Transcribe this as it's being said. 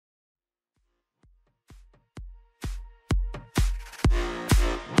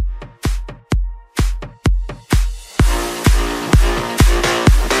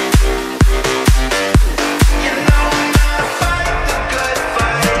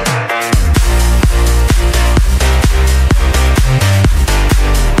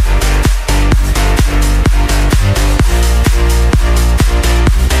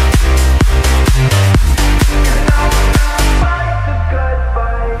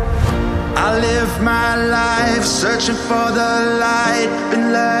live my life searching for the light.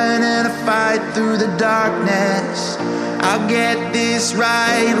 Been learning to fight through the darkness. I'll get this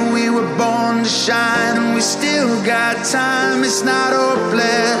right. We were born to shine, and we still got time. It's not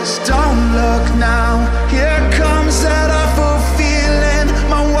hopeless. Don't look now. Here comes that awful feeling.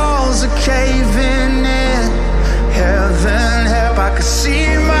 My walls are caving in. Heaven help, I can see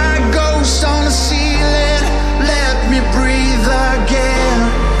my ghost on the ceiling. Let me breathe again,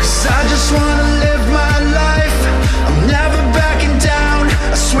 'cause I just wanna live my life. I'm never backing down.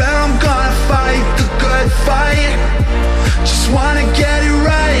 I swear I'm gonna fight the good fight. Just wanna get it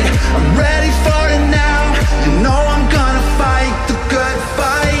right. I'm ready for it now. You know I'm gonna fight the good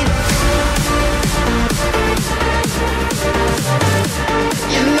fight.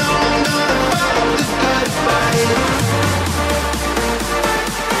 You know I'm gonna fight the good fight.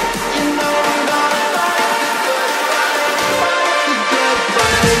 You know I'm gonna fight the good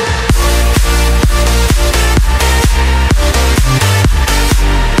fight.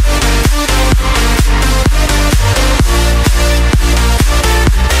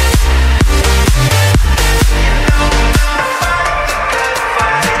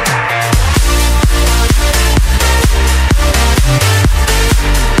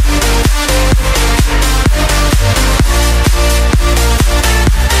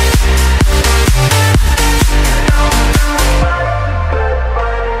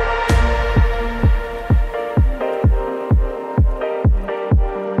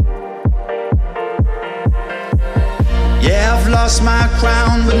 Lost my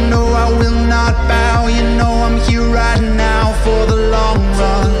crown, but no, I will not bow. You know I'm here right now for the long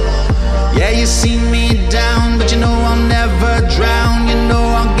run. Yeah, you see me down, but you know I'll never drown. You know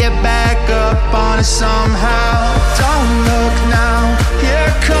I'll get back up on it somehow. Don't look now.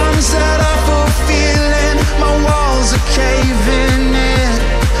 Here comes that awful feeling. My walls are caving in.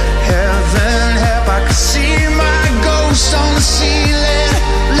 Heaven help, I can see my ghost on the ceiling.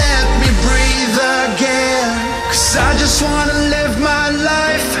 Let me breathe again, 'cause I just wanna live my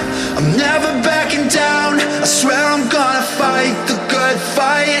life. I'm never backing down. I swear I'm gonna fight the good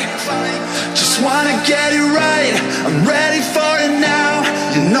fight. Just wanna get it right. I'm ready for it now.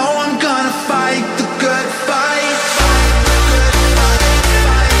 You know I'm gonna fight the good fight.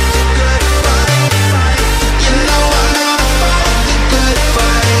 You know I'm gonna fight the good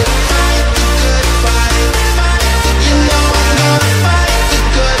fight. You know I'm gonna fight the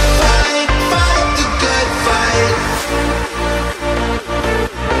good fight. Fight the good fight.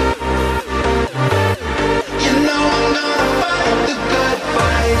 You know I'm gonna fight the good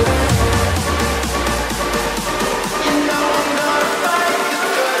fight. You know I'm gonna fight the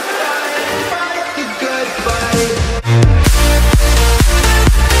good fight. Fight the good fight.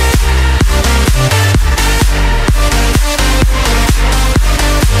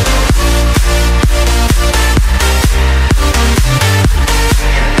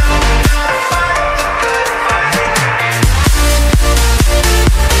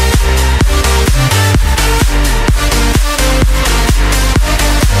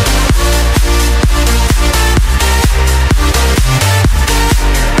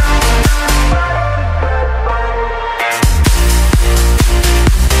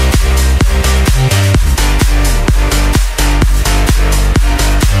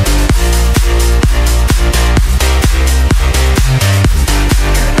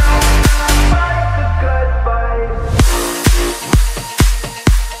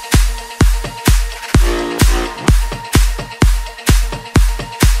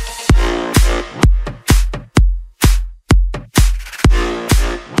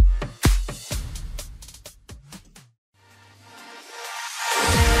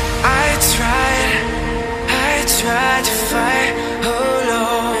 Tried to fight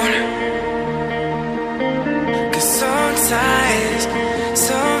alone, 'cause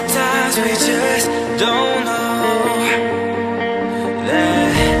sometimes we just don't know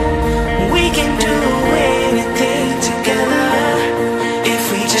that we can do anything together if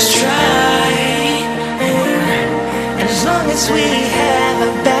we just try. And as long as we have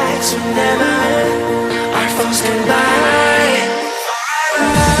our backs, whenever our foes combine,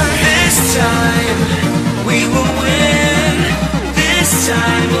 this time we will win. This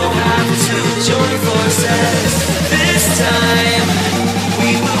time we'll have to join forces. This time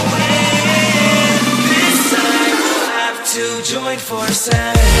we will win. This time we'll have to join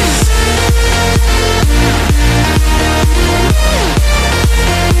forces.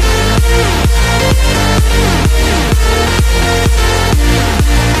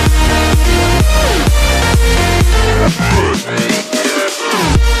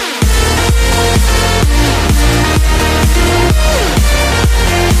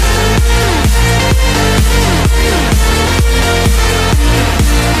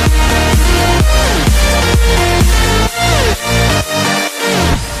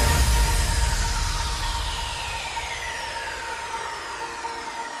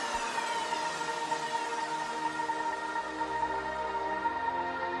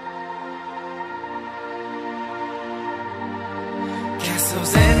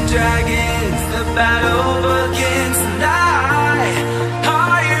 Castles and dragons, the battle begins tonight.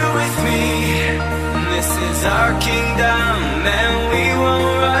 Are you with me? This is our kingdom and we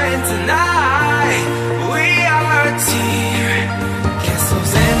won't run tonight. We are a team.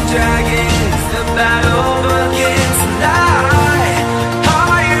 Castles and dragons, the battle begins tonight.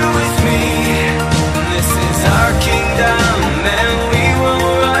 Are you with me? This is our kingdom and we won't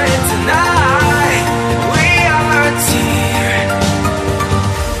run tonight. We are a team.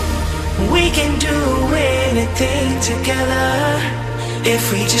 We can do anything together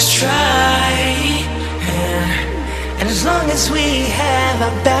if we just try. And as long as we have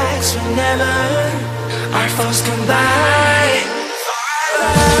our backs whenever our foes combine.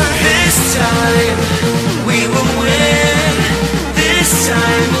 This time we will win. This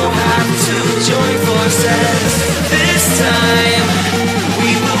time we'll have to join forces. This time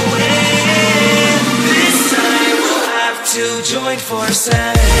we will win. This time we'll have to join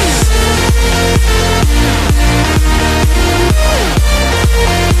forces.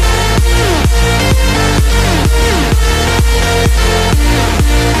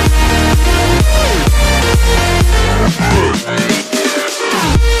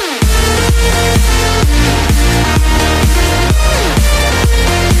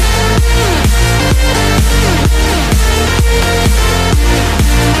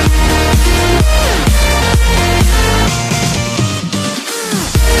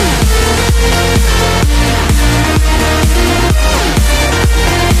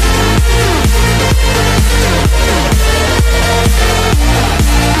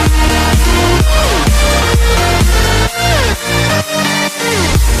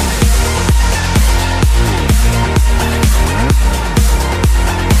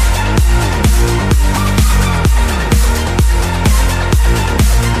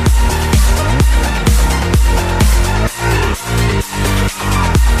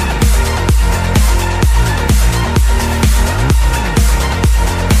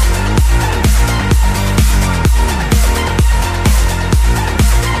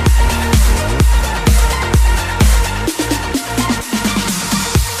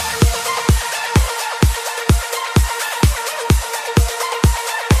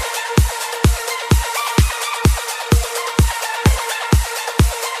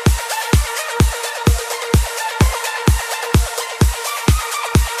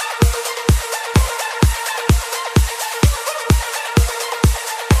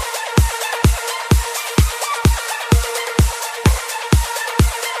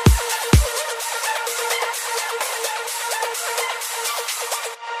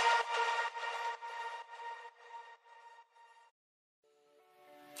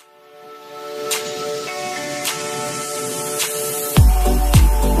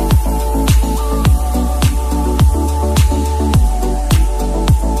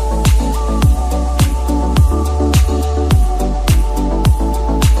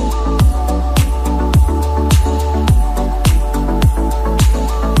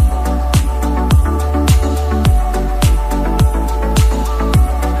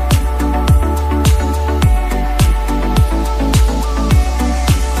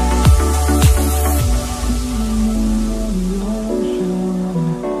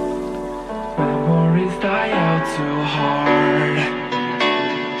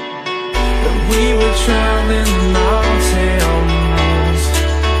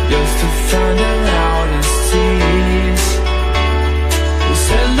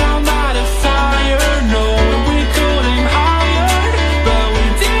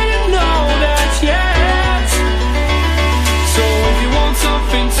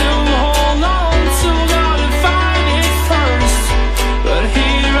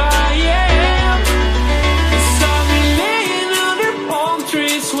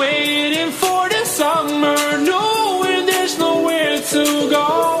 Waiting for the summer, knowing there's nowhere to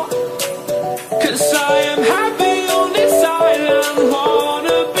go.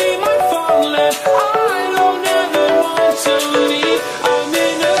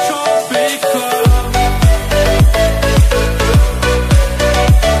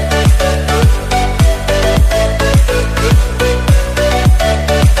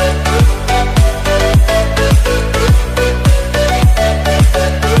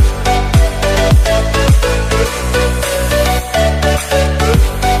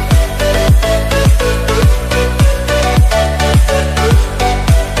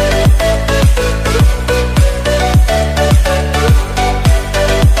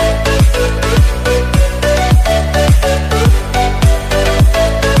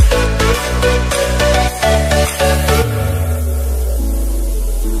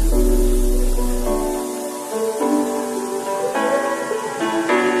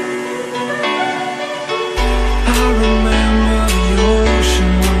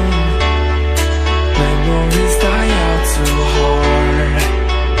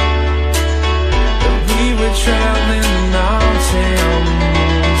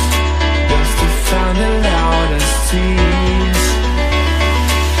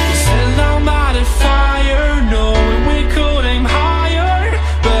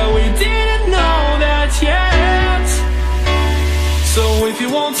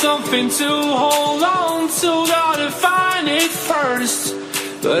 trying to hold on to, gotta find it first.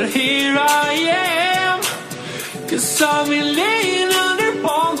 But here I am, 'cause I've been laying under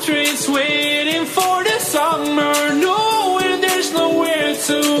palm trees, waiting for the summer, knowing there's nowhere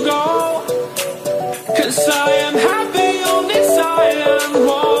to go. 'Cause I am happy on this island,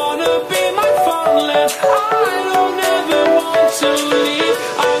 wanna be my funland. I don't ever want to leave,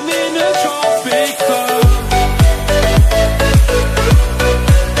 I'm in a tropic club.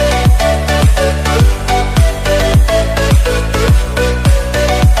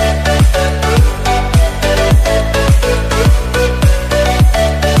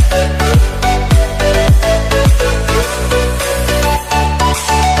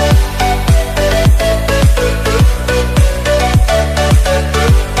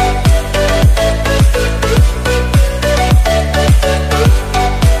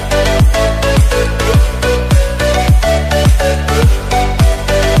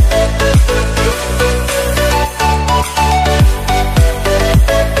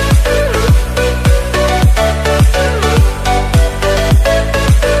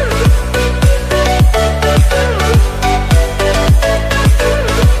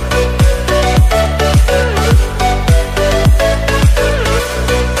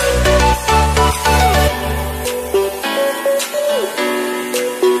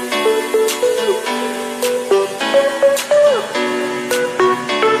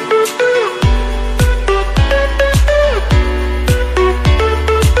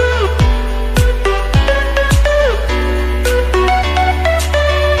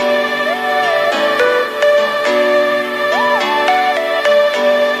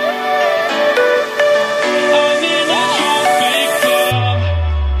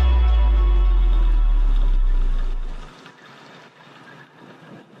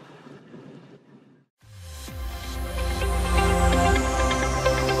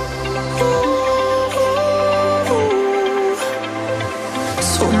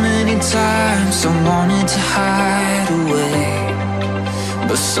 Times I wanted to hide away,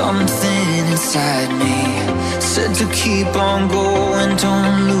 but something inside me said to keep on going,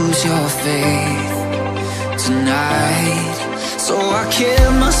 don't lose your faith tonight. So I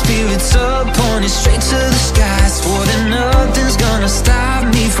kept my spirits up, pointed straight to the skies, swore that nothing's gonna stop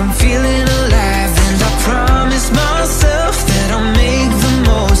me from feeling alive. And I promised myself that I'll make the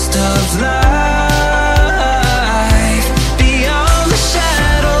most of life. Beyond the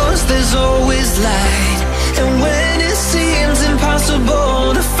shadows there's always light, and when it seems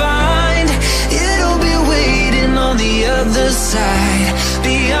impossible to find, it'll be waiting on the other side.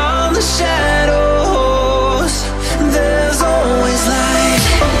 Beyond the shadows there's always light.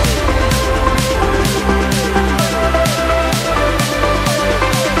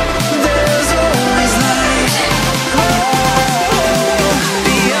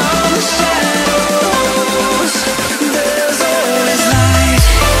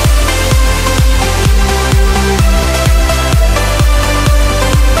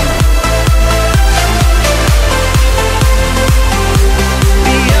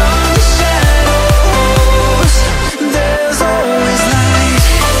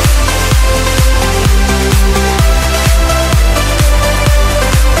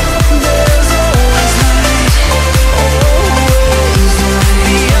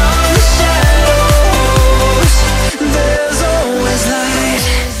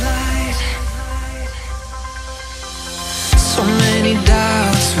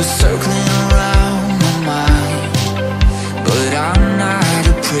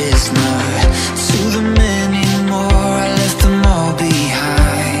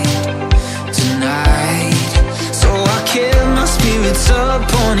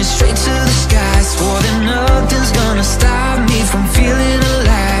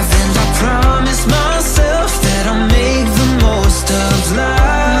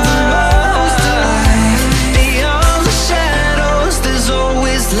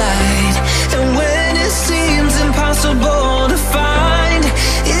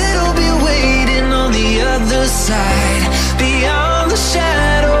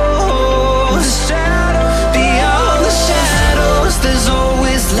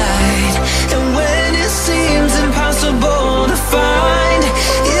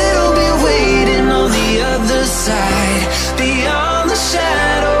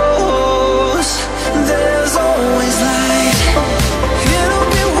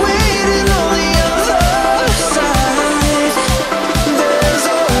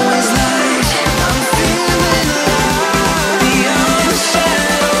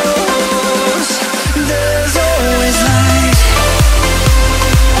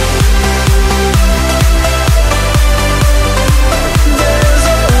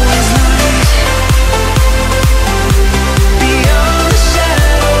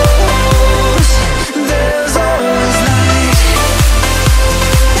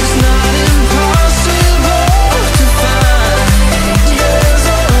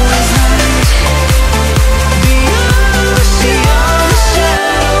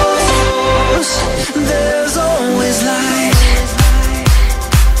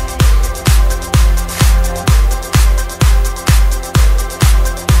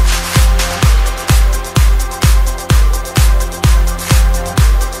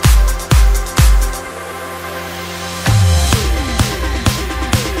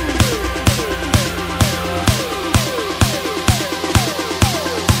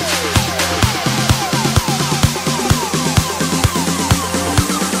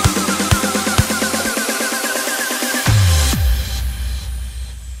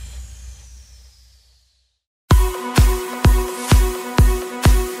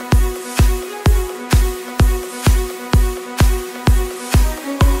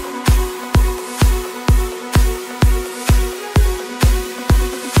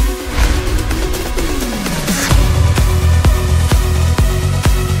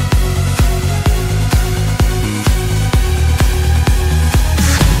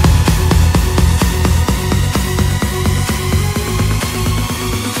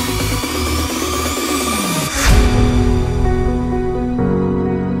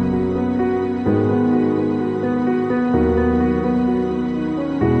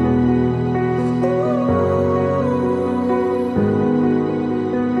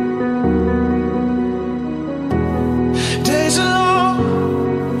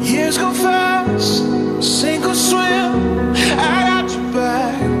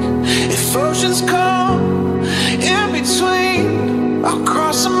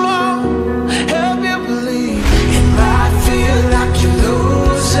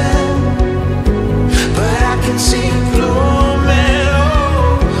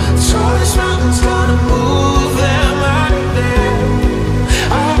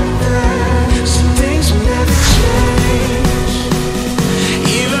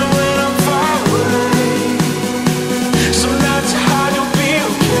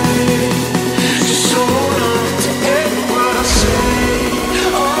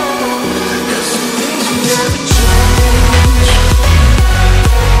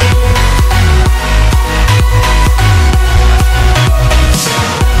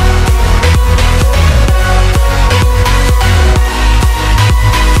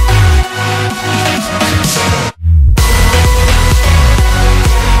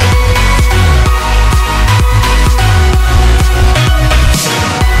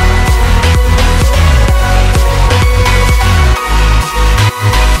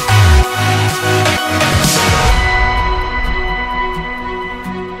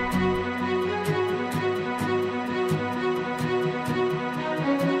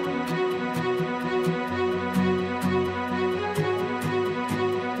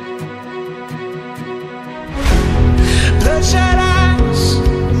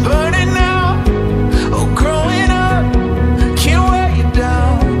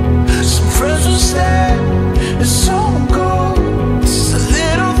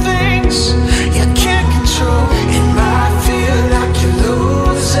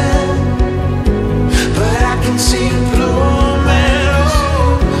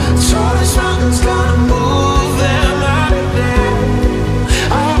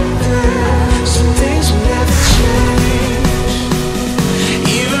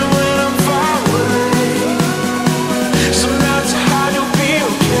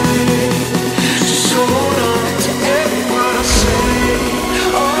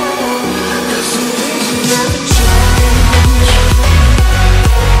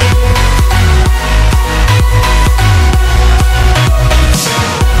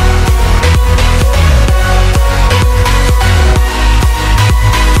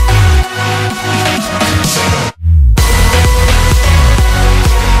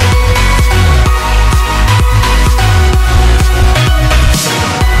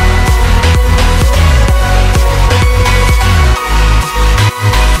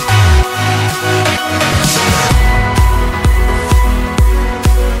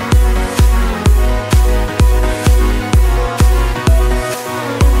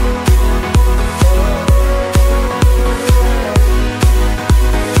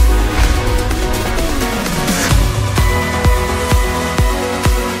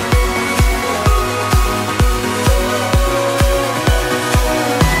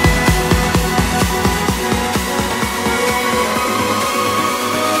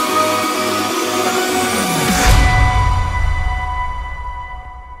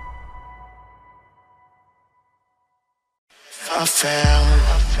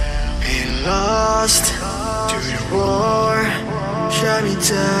 and lost to the war. Shot me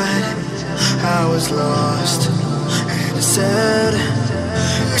dead, I was lost, and I said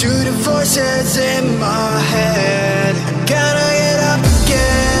to the voices in my head, I gotta get up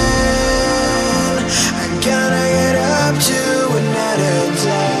again, I gotta get up to another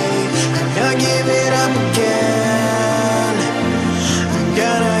day, I'm not giving up again, I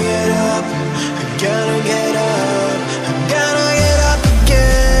gotta get up, I gotta get up, I gotta get up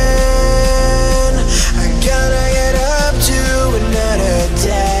again, I gotta get up to another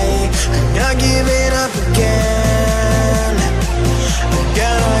day, I'm not giving up again, I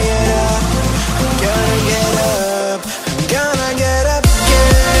gotta get up, I gotta get up, I gotta get up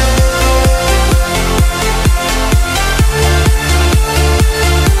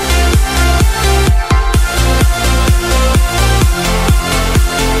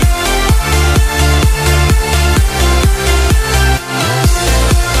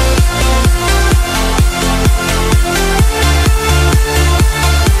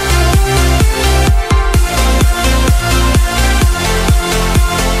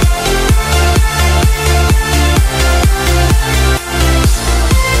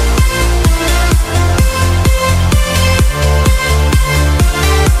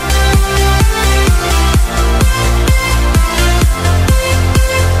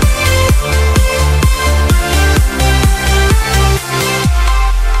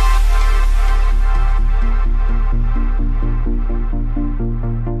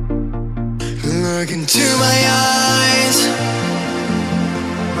Look into my eyes,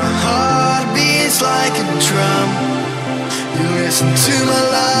 my heart beats like a drum. You listen to my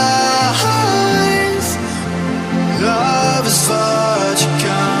lies, love is far to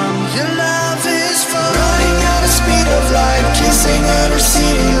come. Your love is far. Running at the speed of light, kissing under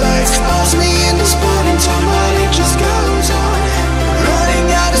city lights, calls me in the spot in time, but it just goes on. Running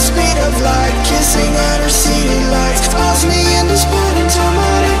at the speed of light, kissing under city lights, calls me in the spot in time,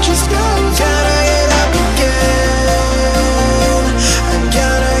 but it just goes on. Gotta get up again, I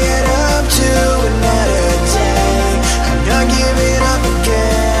gotta get up to another day, I'm not giving up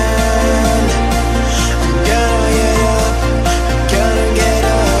again.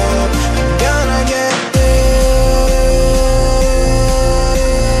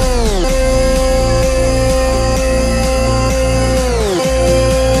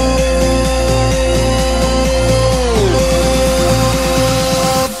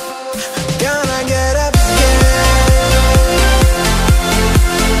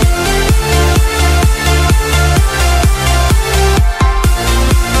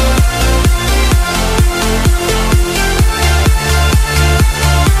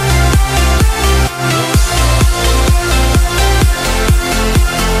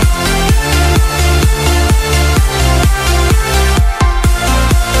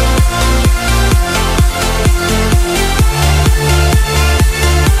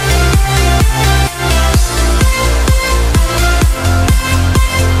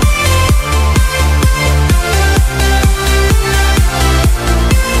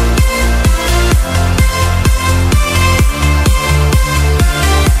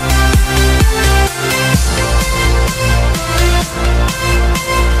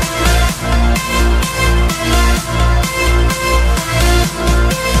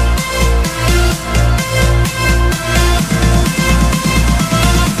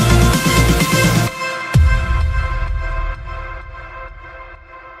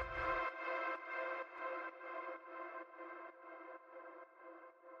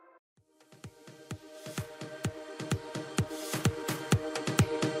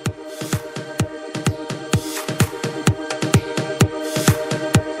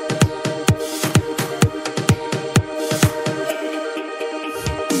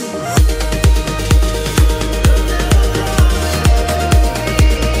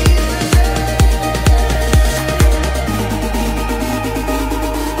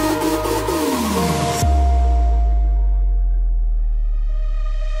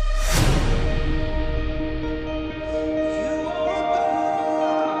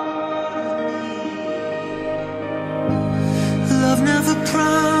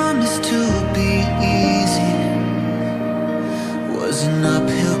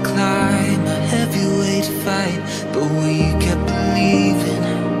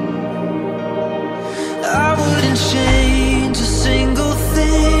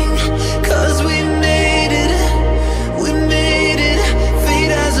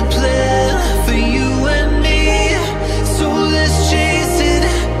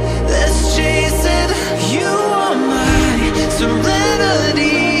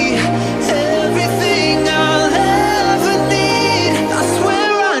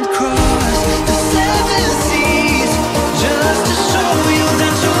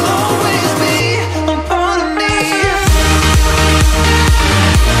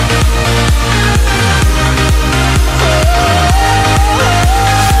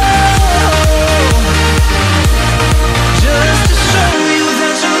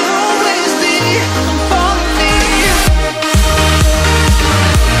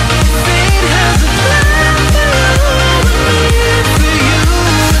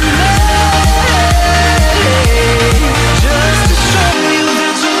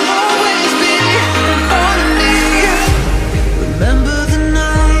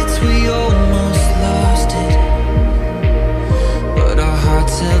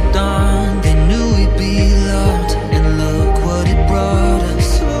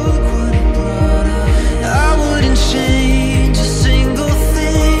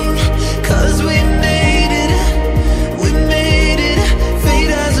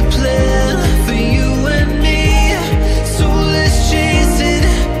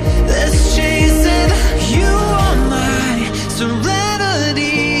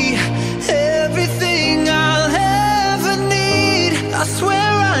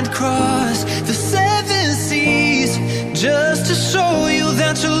 I'd cross the seven seas just to show you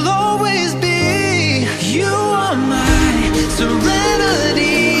that you'll always be. You are my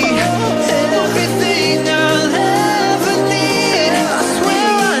serenity, everything I'll ever need. I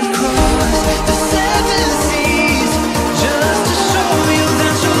swear I'd cross the seven seas just to show you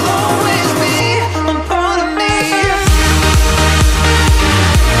that you'll always be a part of me.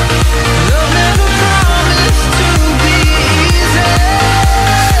 Love never promised to be easy,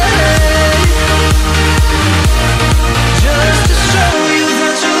 just to show you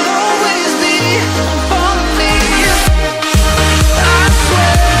that you'll always be a part of me. I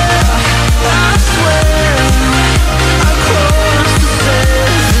swear, I crossed the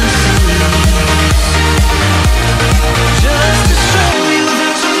seven seas just to show you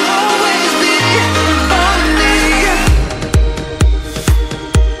that you'll always be a part of me.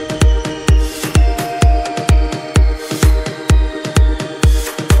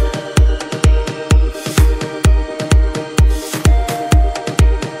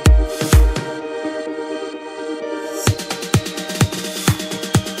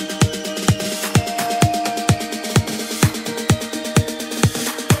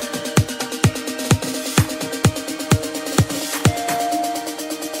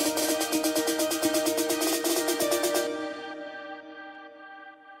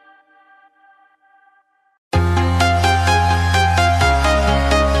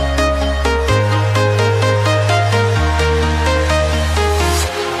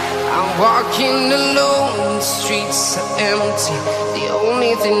 I'm walking alone, the streets are empty. The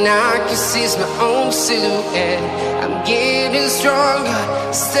only thing I can see is my own silhouette. I'm getting stronger,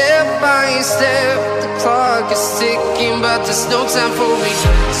 step by step. The clock is ticking, but there's no time for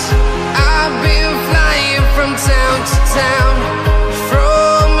regrets. I've been flying from town to town,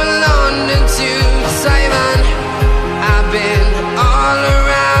 from London to Taiwan. I've been all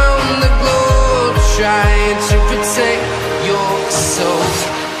around the globe, trying to protect your soul.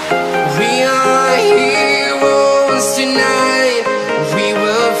 We are heroes tonight. We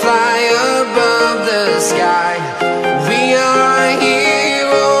will fly above the sky. We are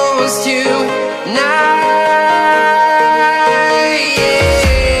heroes tonight.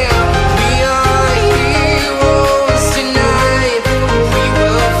 Yeah. We are heroes tonight. We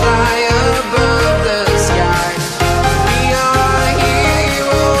will fly above the sky. We are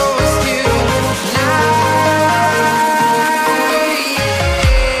heroes tonight.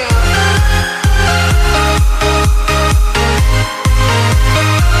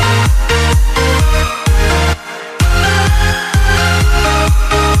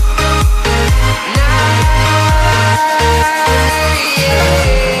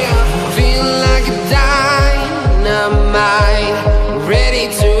 Feel like a dynamite, ready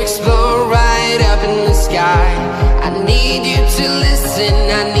to explode right up in the sky. I need you to listen,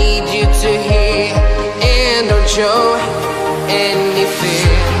 I need you to hear, and don't show any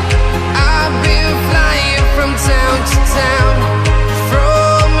fear. I've been flying from town to town,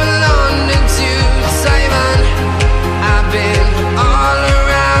 from London to Taiwan. I've been all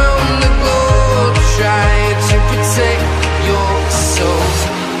around the globe, trying to protect your soul.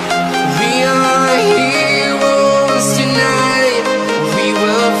 We are heroes tonight. We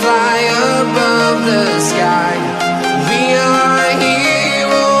will fly above the sky. We are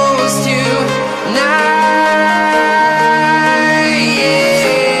heroes tonight.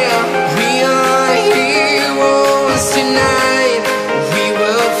 Yeah. We are heroes tonight. We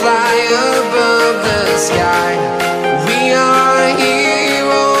will fly above the sky. We are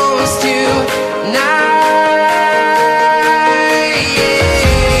heroes tonight.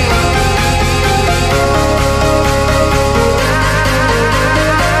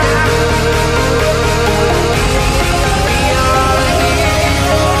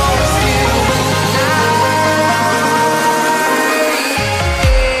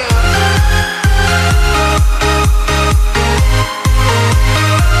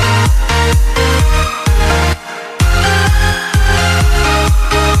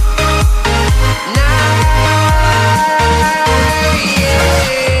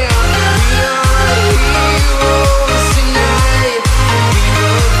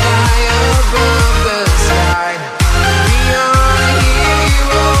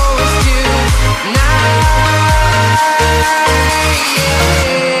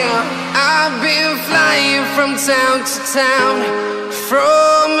 Town to town,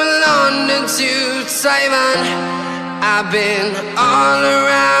 from London to Taiwan. I've been all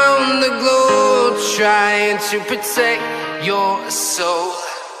around the globe, trying to protect your soul.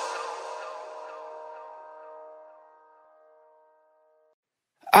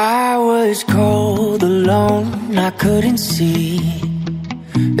 I was cold, alone, I couldn't see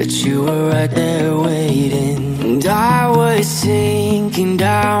that you were right there waiting. And I was sinking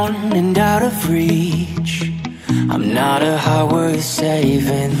down and out of reach. I'm not a heart worth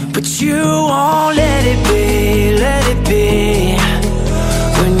saving, but you won't let it be, let it be.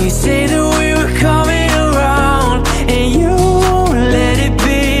 When you say that we were coming around, and you won't let it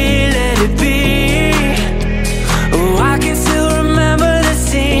be, let it be. Oh, I can still remember the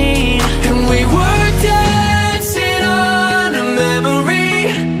scene, and we were dancing on a memory.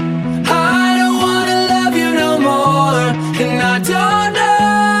 I don't wanna love you no more, and I don't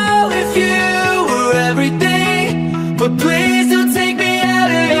know if you were everything, but please don't take me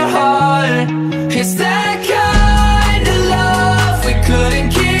out of your heart. It's that kind of love we couldn't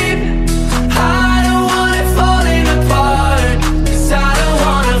keep. I don't want it falling apart, 'cause I don't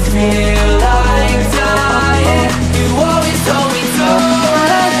wanna feel like dying. You always told me don't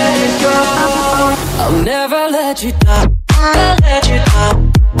let it go. I'll never let you down, I'll let you down.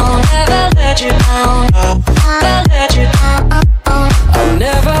 I'll never let you down, I'll let you down. I'll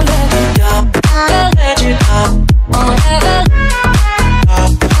never let you down, I'll let you down. I'll never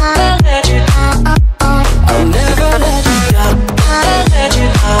let you down. I'll never let you down, I'll let you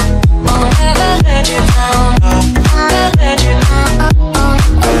down. I'll never let you down, I'll let you down.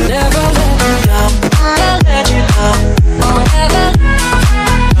 I'll never let you down, I'll let you down. I'll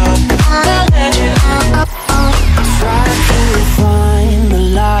never let you down. Try to find the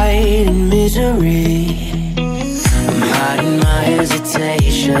light in misery. I'm hiding my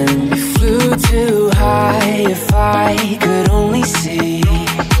hesitation. You flew too high. If I could only see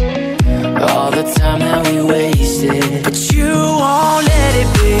all the time that we wasted, but you won't let it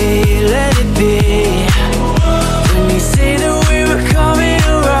be, let it be. When you say that we were coming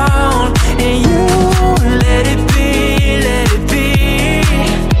around, and you won't let it be, let it be.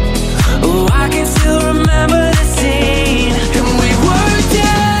 Oh, I can still remember the scene, and we were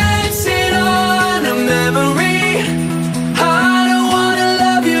dancing on a memory. I don't wanna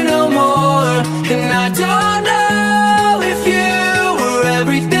love you no more, and I don't know if you were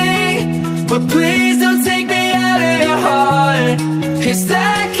everything, but please don't take me out of your heart. It's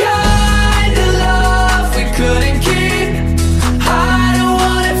that kind of love we couldn't keep. I don't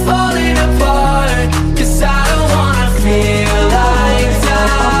want it falling apart, 'cause I don't wanna feel like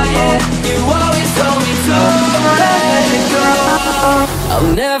dying. You always told me don't let it go. I'll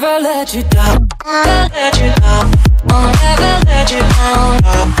never let you down, I'll let you down. I'll never let you down,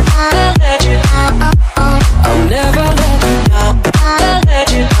 I'll let you down. I'll never let you down, I'll let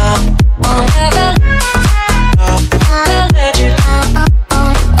you down. I'll never let you down.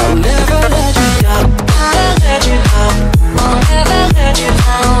 I'll never let you down, I'll let you down. I'll never let you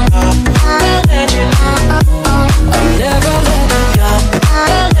down, I'll let you down. I'll never let you down,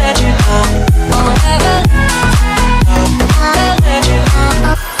 I'll let you down. I'll never let you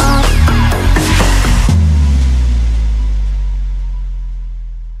down.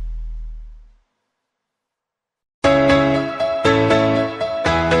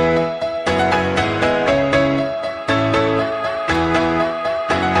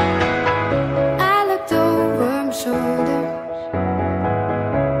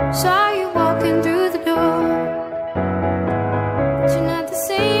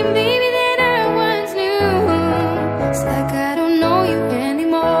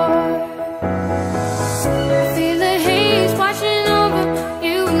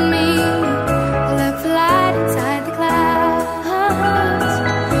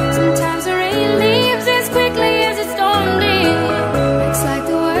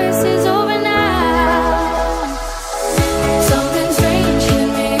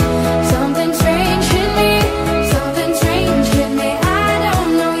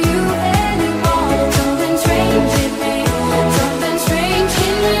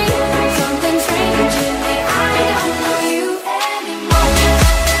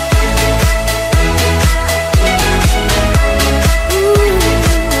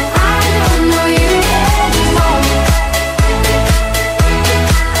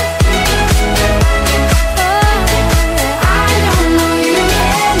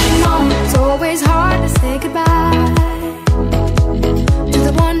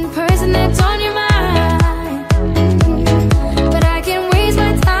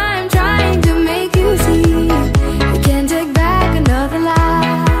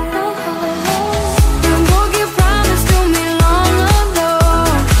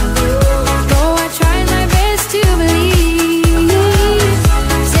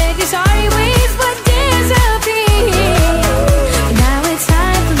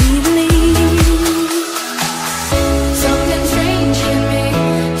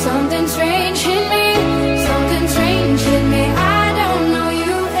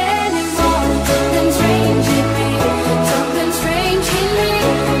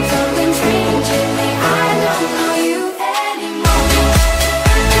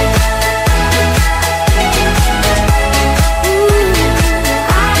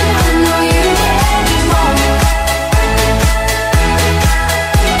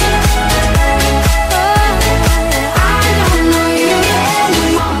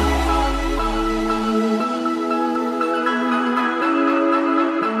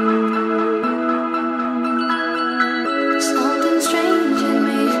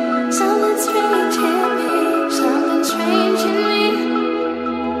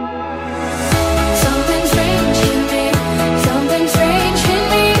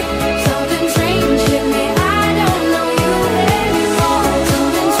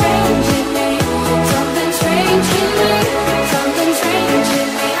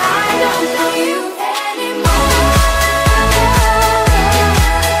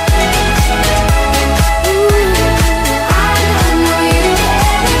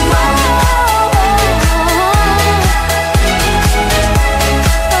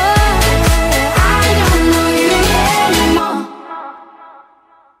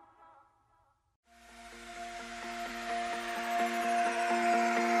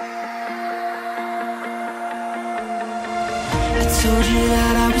 told you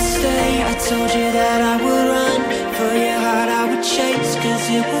that I would stay, I told you that I would run. For your heart I would chase, cause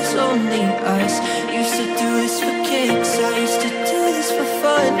it was only us. Used to do this for kicks, I used to do this for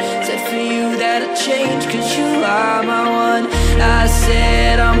fun. Said for you that I'd change, cause you are my one. I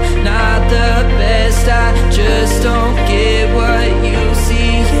said I'm not the best, I just don't get what you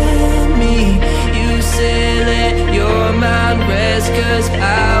see in me. You said let your mind rest, cause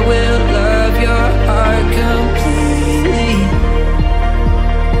I will love your heart completely.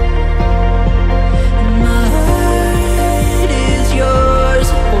 My heart is yours,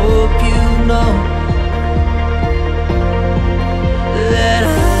 hope you know that I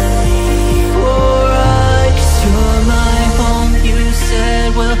will run, cause you're my home. You said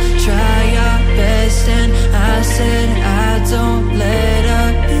we'll try our best, and I said I don't let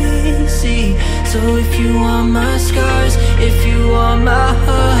up easy. So if you want my scars, if you want my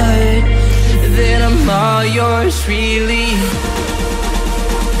heart, then I'm all yours, really.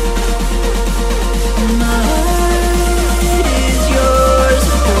 My heart is yours,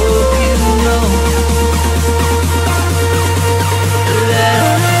 hope you know that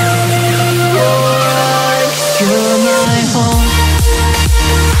you're my home.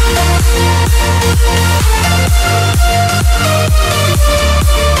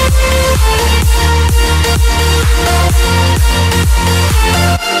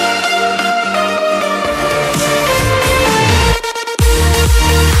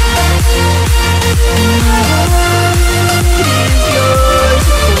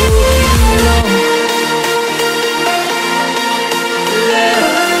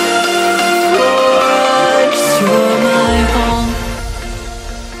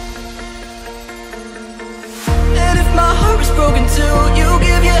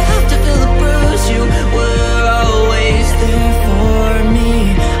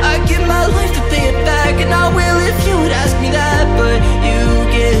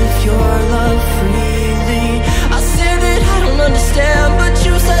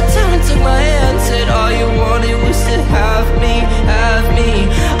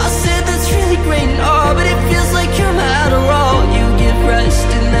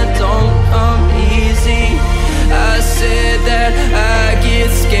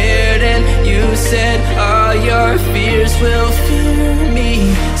 Will fear me.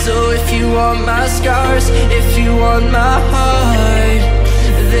 So if you want my scars, if you want my heart,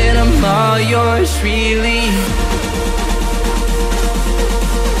 then I'm all yours, really.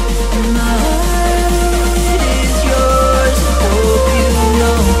 My heart is yours, hope you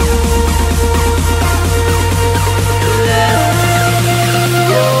know that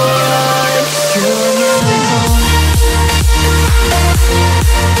you're my home.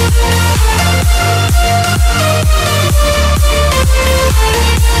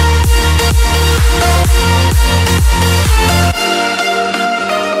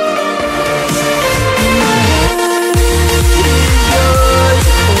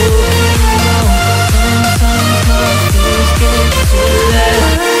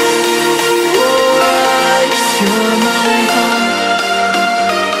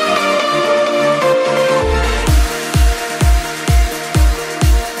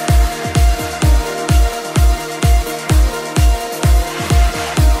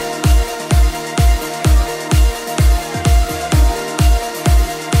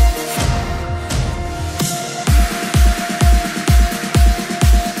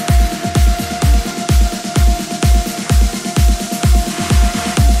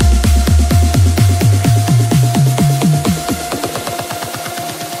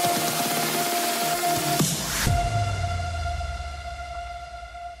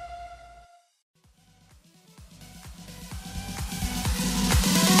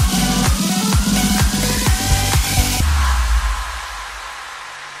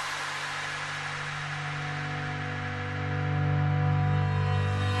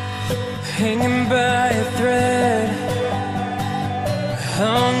 Hanging by a thread,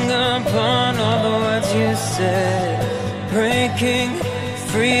 hung upon all the words you said, breaking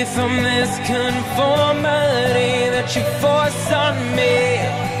free from this conformity that you force on me.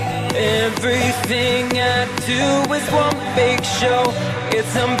 Everything I do is one big show.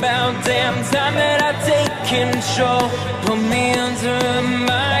 It's about damn time that I take control. Put me under a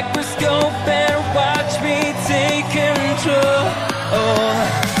microscope and watch me take control.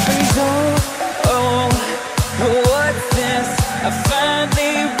 What's this? I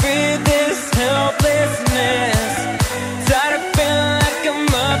finally read this helplessness. Tired of feeling like I'm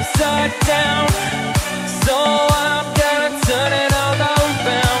upside down, so I'm gonna turn it all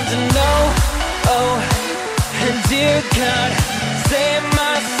around. And and dear God, save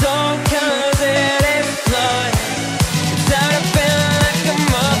my soul, 'cause it is flawed. Tired of feeling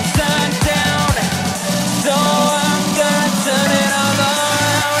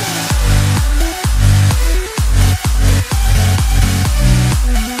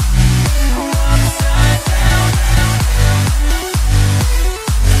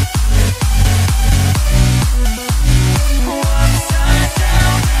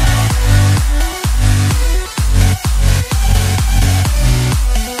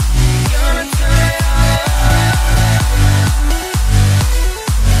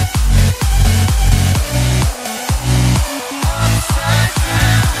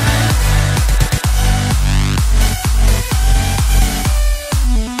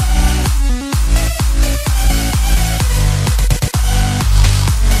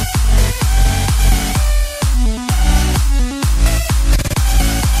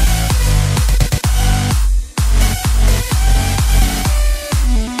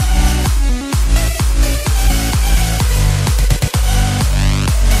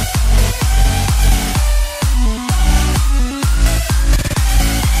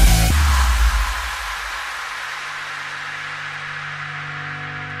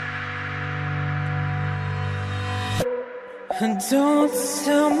Don't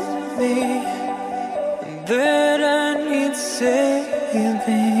tell me that I need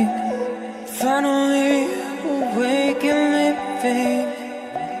saving. Finally awake and living.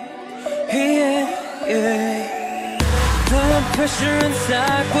 Yeah, yeah. The pressure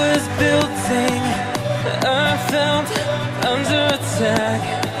inside was building. I felt under attack,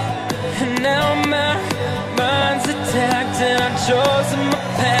 and now my mind's attacked, and I've chosen my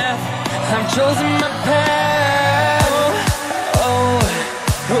path. I've chosen my path.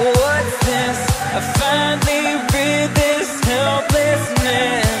 Oh, what's this? I finally read this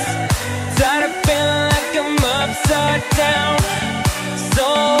helplessness. Tired of feeling like I'm upside down, so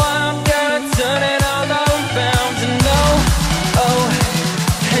I'm gonna turn it all around. And oh,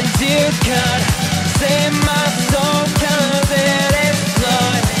 and dear God, save my soul, 'cause it is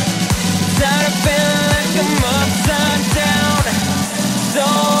flawed. Tired of feeling like I'm upside down, so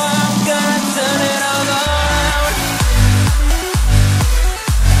I'm gonna turn it all around.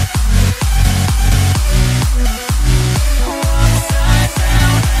 Upside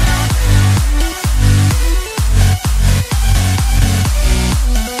down.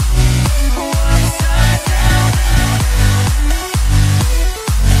 Upside down.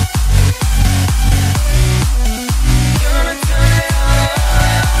 Gonna turn it all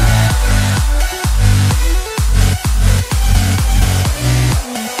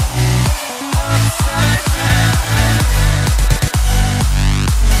upside down.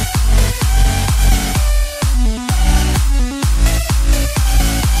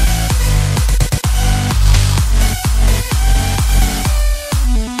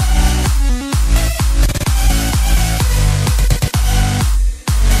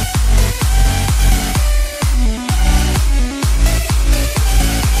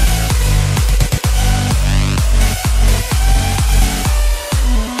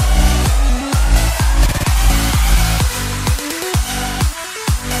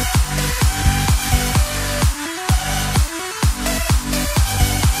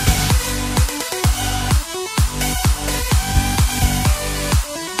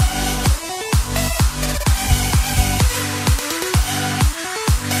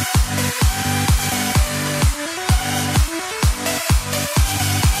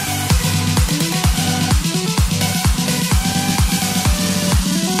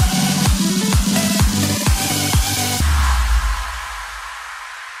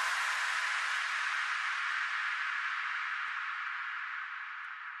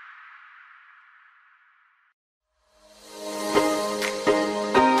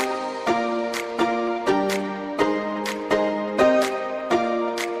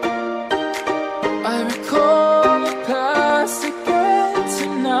 I recall the past again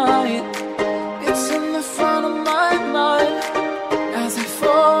tonight. It's in the front of my mind. As I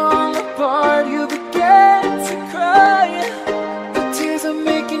fall apart, you begin to cry. The tears are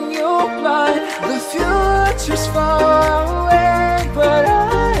making you blind. The future's far away, but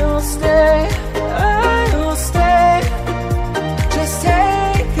I'll stay. I'll stay. Just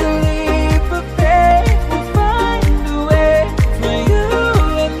take a leap of faith. We'll find a way for you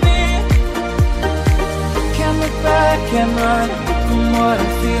and me. Can't look back and run from what I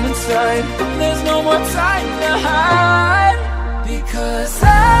feel inside. There's no more time to hide, because I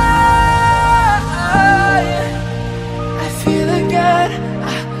feel again.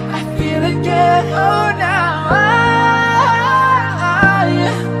 I feel again. Oh, now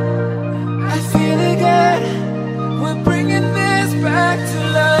I feel again. We're bringing this back to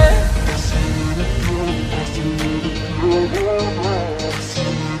life.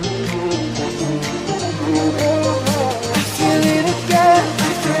 I feel it again.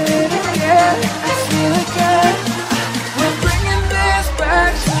 I feel it again. I feel again. We're bringing this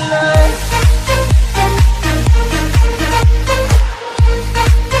back to life.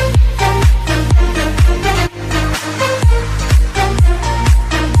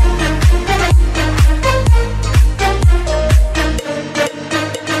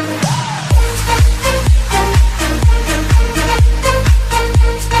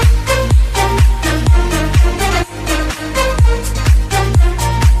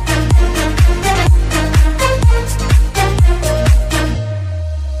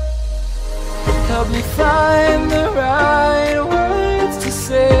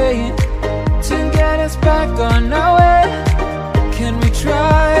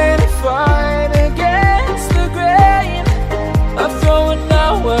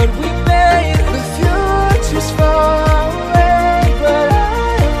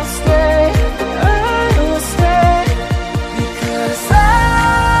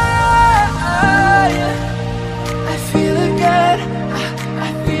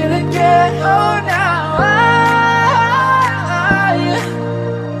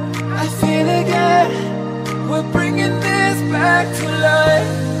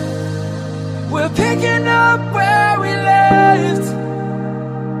 We're picking up where we left,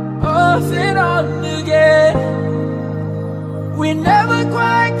 off and on again. We never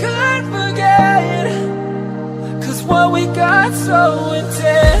quite could forget, 'cause what we got so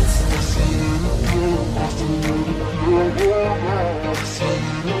intense. I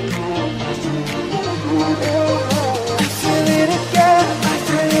feel it again, I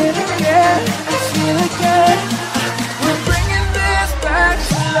feel it again, I feel it again. We're bringing this back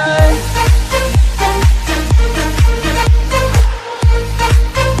to life.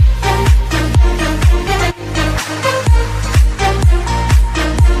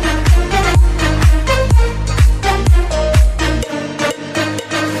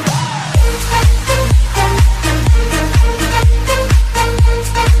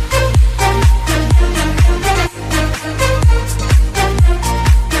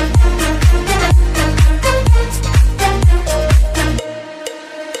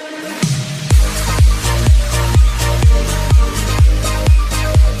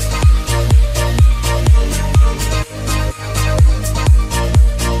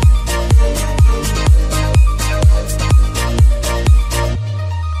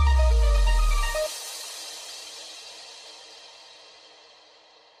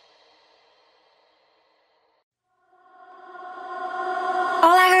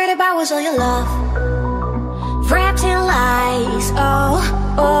 All I heard about was all your love, wrapped in lies. Oh,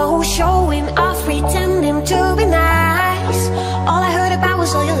 oh, showing off, pretending to be nice. All I heard about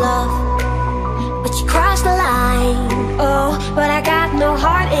was all your love, but you crossed the line. Oh, but I got no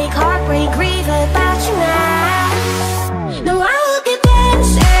heartache, heartbreak, grief about you now. No, I will keep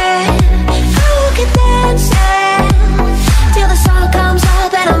dancing, I will keep dancing, till the sun comes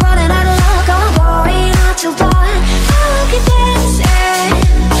up and I'm running out of luck. I'm going out till dawn. I will keep dancing,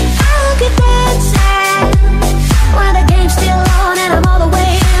 I will keep dancing, while the game's still on and I'm all the way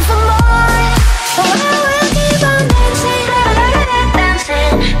in for more. So I will keep on dancing, dancing,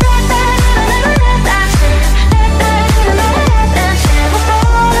 dancing, dancing, dancing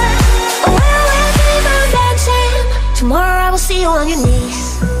before. Oh,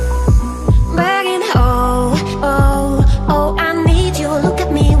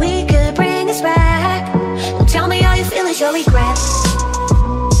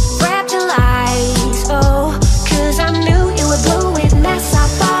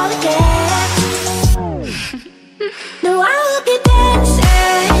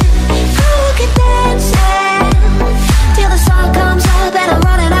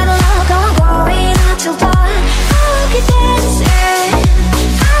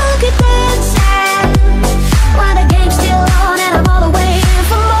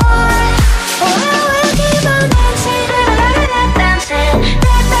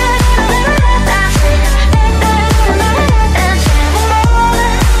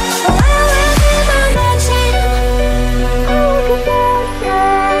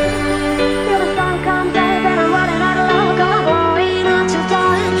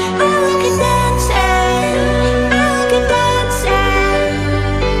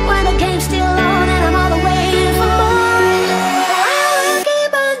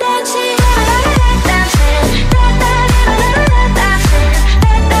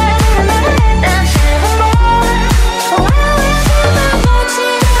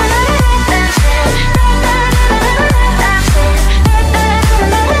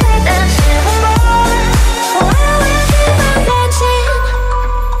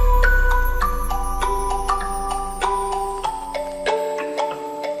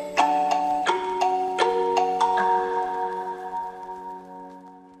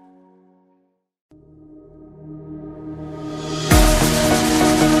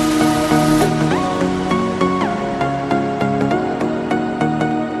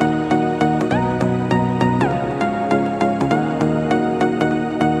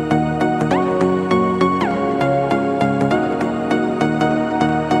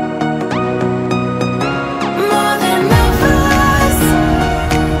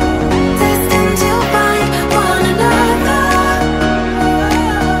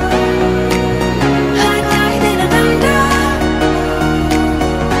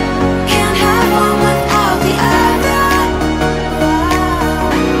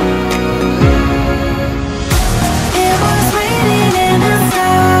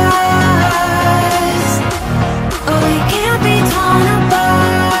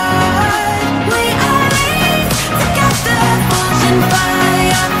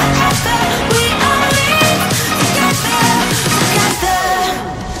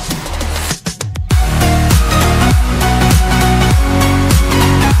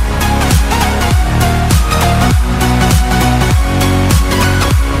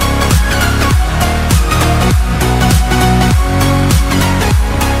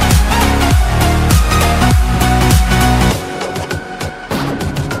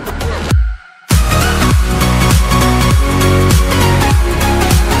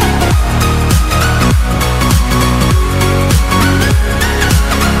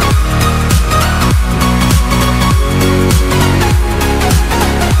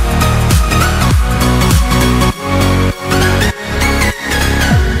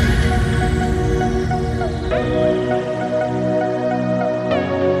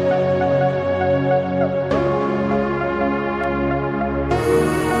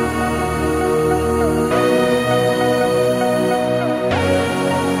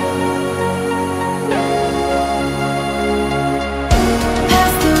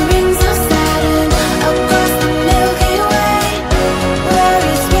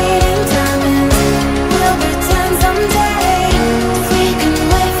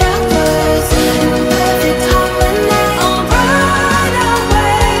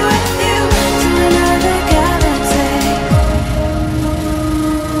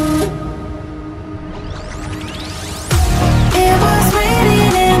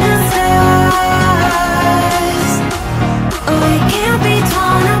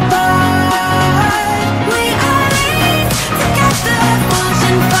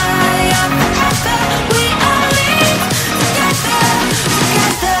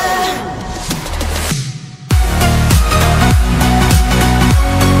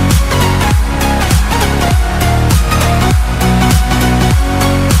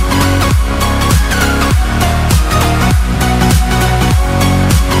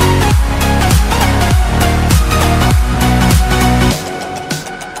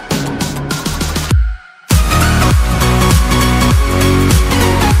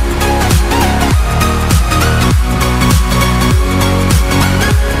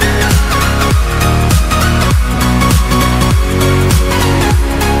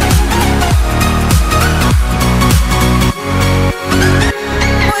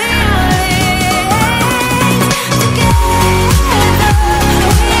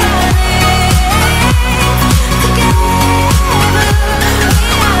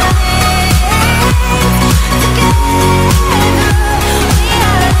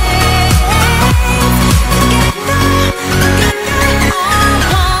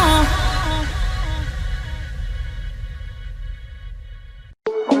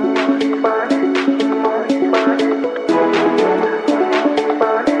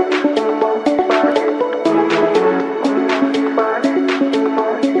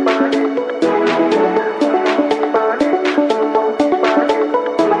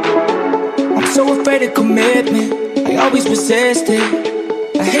 always resisted.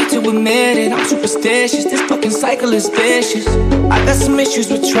 I hate to admit it, I'm superstitious. This fucking cycle is vicious. I got some issues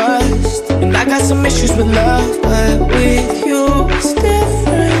with trust, and I got some issues with love. But with you, it's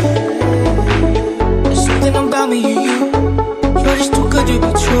different. There's something about me and you. You're just too good to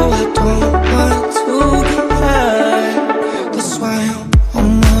be true. I don't want to get hurt. That's why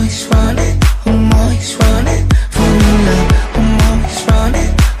I'm always running. I'm always running from your love. I'm always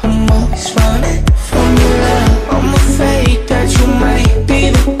running. I'm always running from your love. I'm afraid that you might be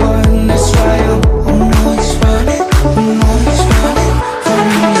the one. That's why I'm always running. I'm always running from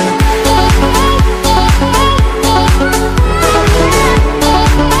your love.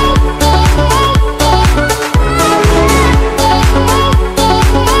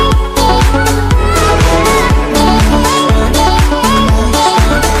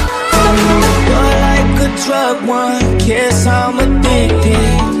 One kiss, I'm addicted.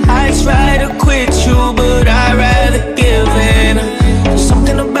 I try to quit you, but I'd rather give in. There's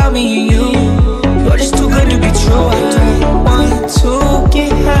something about me and you. You're just too good to be true. I don't want to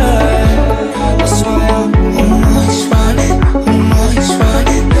get hurt. That's why I'm always running. I'm always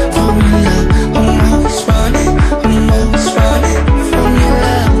running from your love. I'm always running. I'm always running from your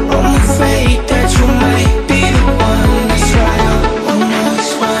love. I'm afraid that you might be the one. That's why I'm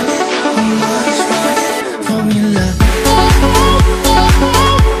always running. I'm always running from your love.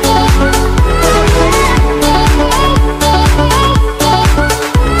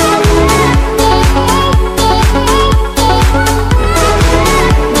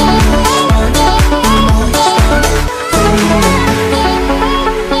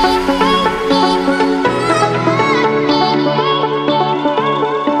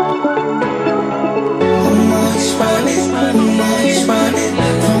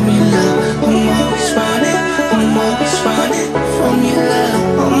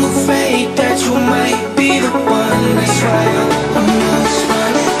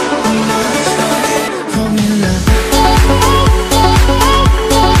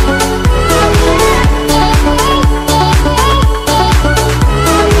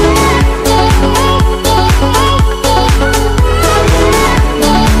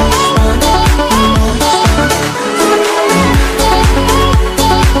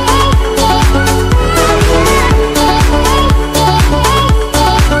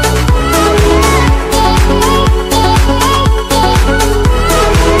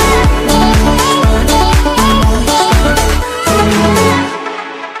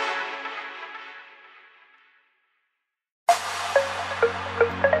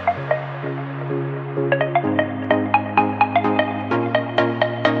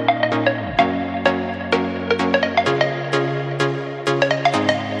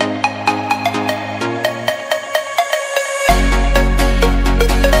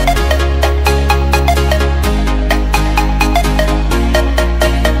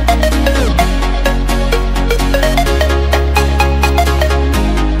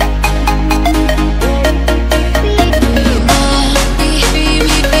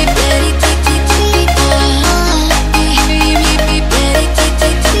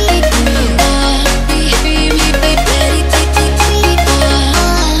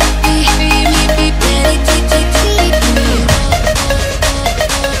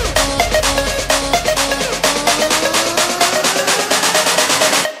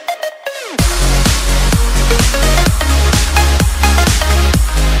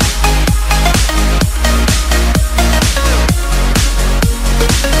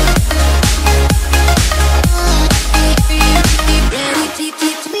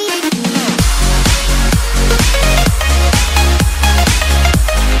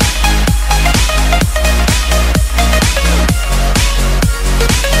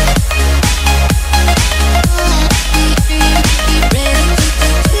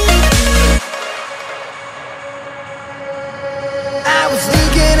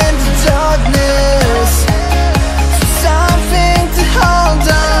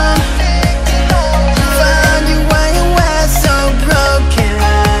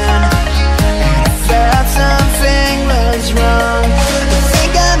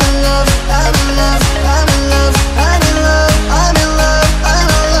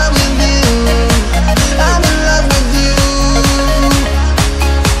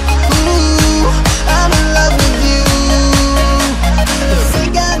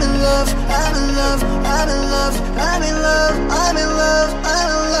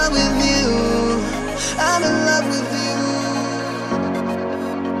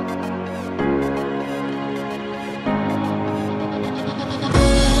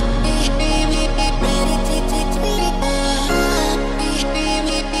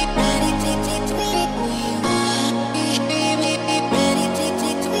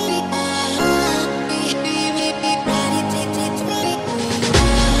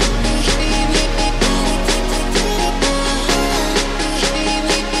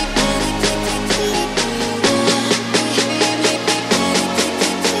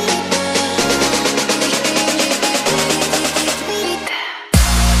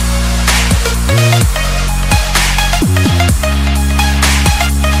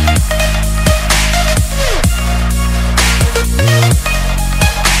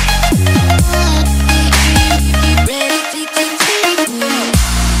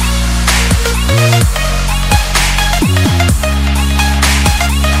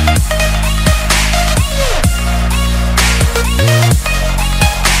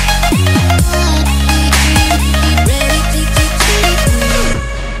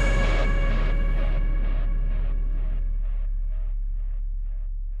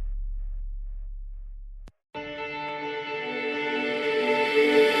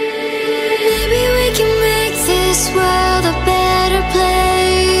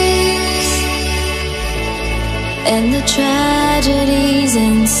 and the tragedies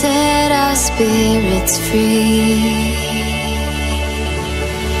and set our spirits free.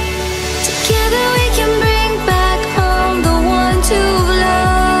 Together we can bring back home the ones who've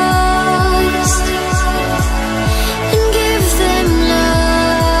lost and give them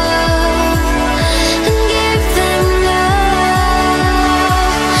love, and give them love.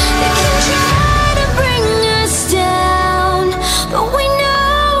 They can try to bring us down, but we know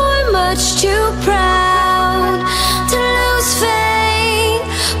we're much too proud to lose faith.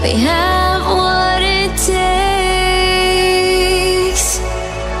 We have what it takes,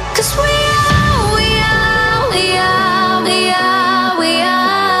 'cause we are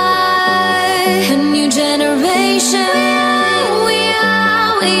a new generation. We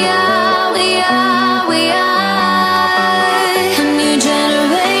are a new generation. We are a new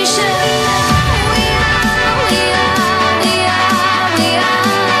generation.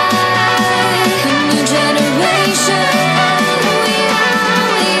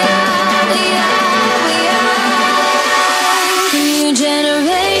 We are a new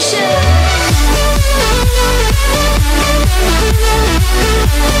generation.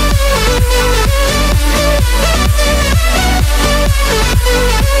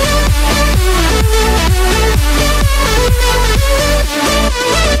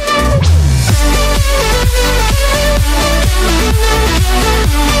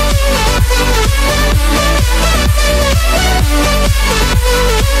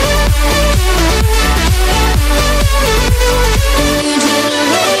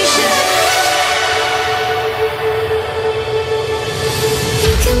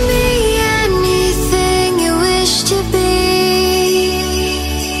 You can be anything you wish to be.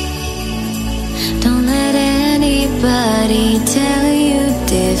 Don't let anybody tell you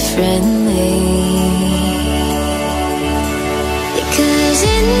differently, because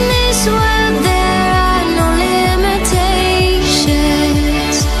in this world there are no limitations.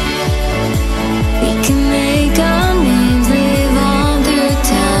 We can make our names live on through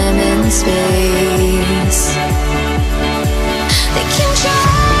time and space. They can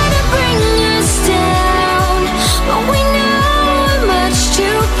try to bring us down, but we know we're much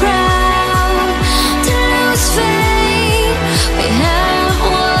too proud to lose faith. We have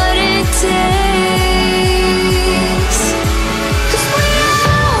what it takes, 'cause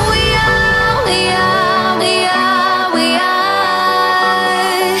we are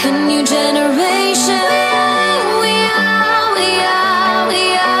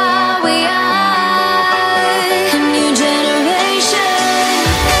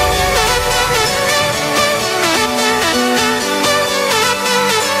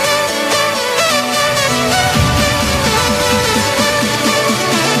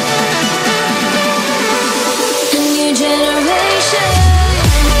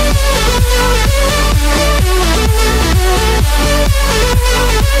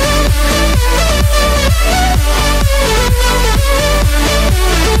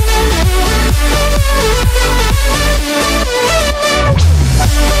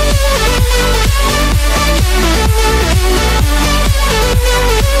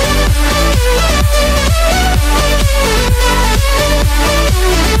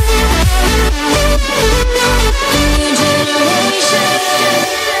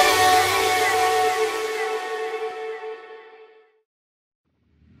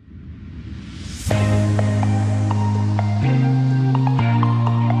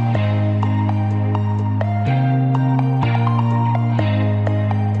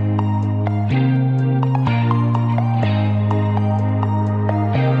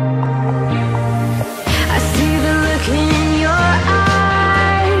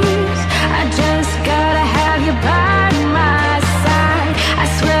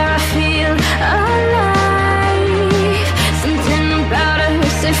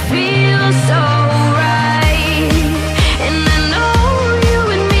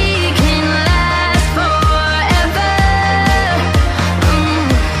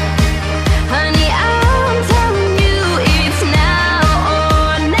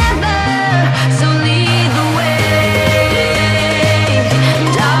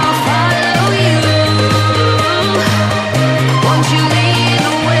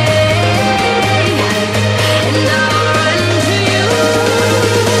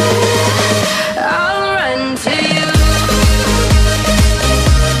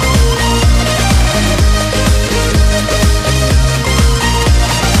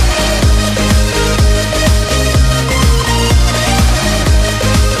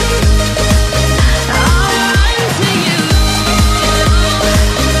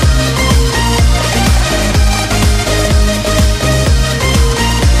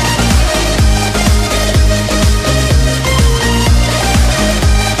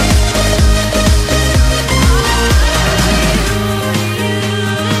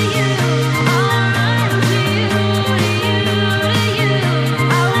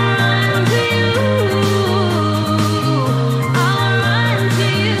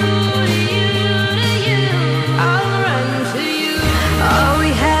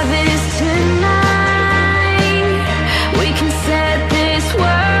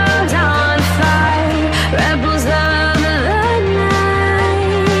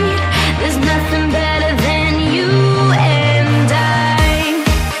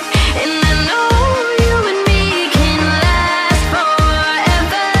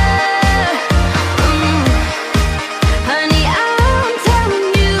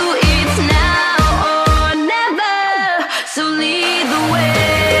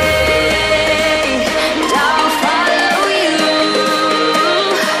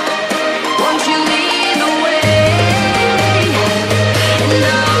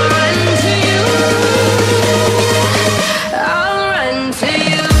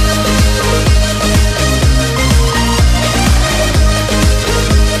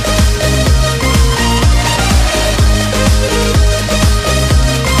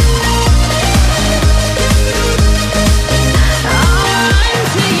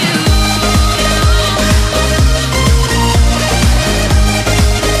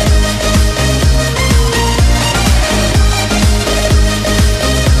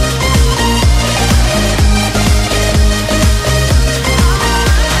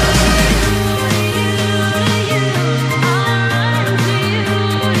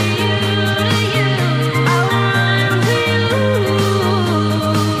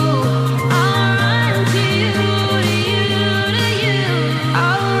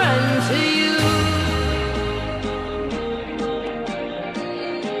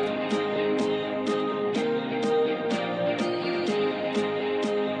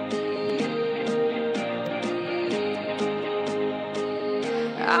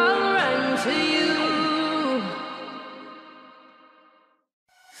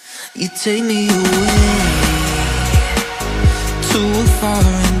You take me away to a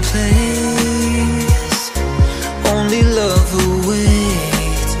foreign place. Only love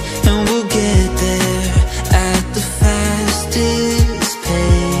awaits, and we'll get there at the fastest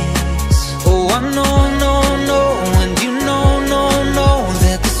pace. Oh, I know, and you know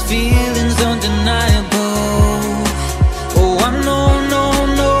that this feeling's undeniable. Oh, I know,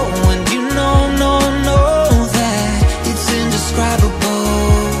 and you know that it's indescribable.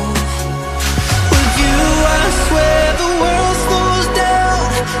 With you, I swear the world slows down.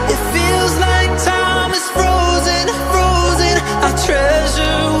 It feels like time is frozen. I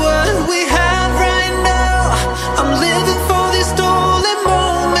treasure what we have right now. I'm living for these stolen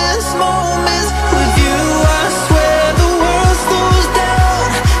moments. With you, I swear the world slows down.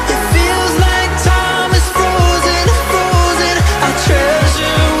 It feels like time is frozen. I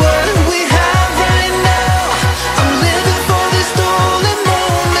treasure what we have right now. I'm living for these stolen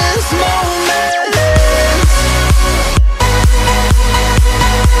moments.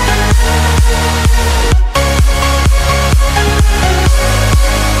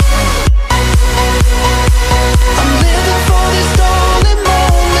 I'm living for these stolen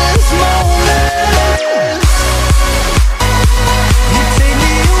moments. You take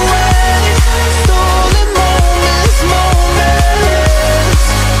me away, stolen moments.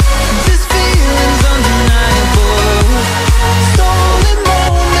 This feeling's undeniable. Stolen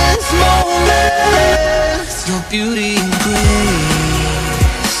moments. Your beauty and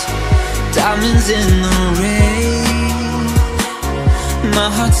grace, diamonds in the rain. My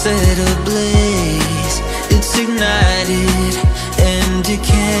heart set ablaze, it's ignited, and it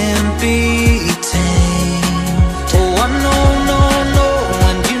can't be tamed. Oh, I know,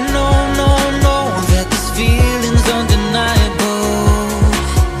 and you know that this feeling's undeniable.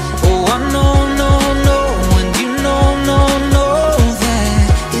 Oh, I know, and you know that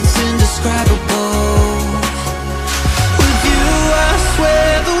it's indescribable. With you, I swear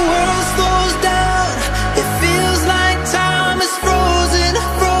the world slows down. It feels like time is frozen.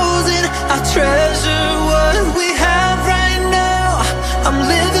 I treasure what we have right now. I'm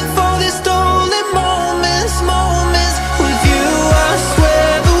living for these stolen moments. With you, I swear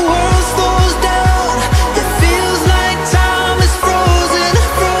the world slows down. It feels like time is frozen.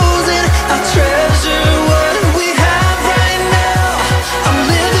 I treasure what we have right now. I'm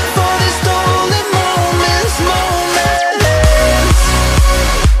living for these stolen moments.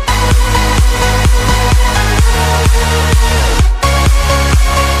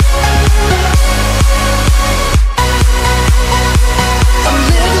 I'm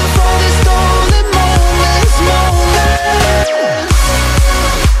living for these stolen moments.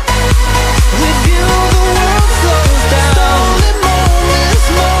 With you, the world slows down. Stolen moments.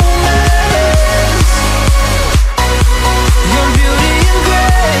 Your beauty and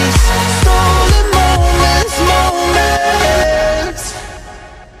grace, stolen moments.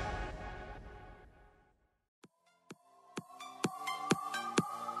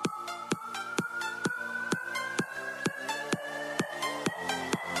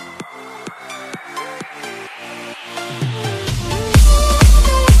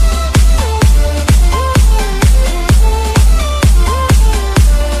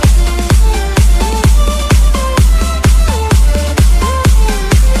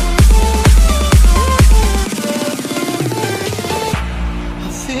 I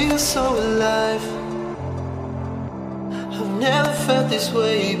feel so alive. I've never felt this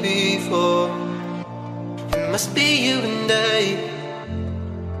way before. It must be you and I.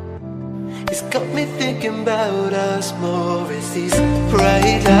 It's got me thinking about us more. It's these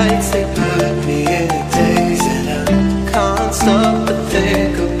bright lights, they put me in a daze, and I can't stop but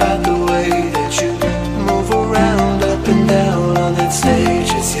think about the way that you move around up and down on that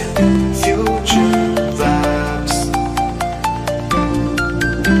stage. It's your future vibes.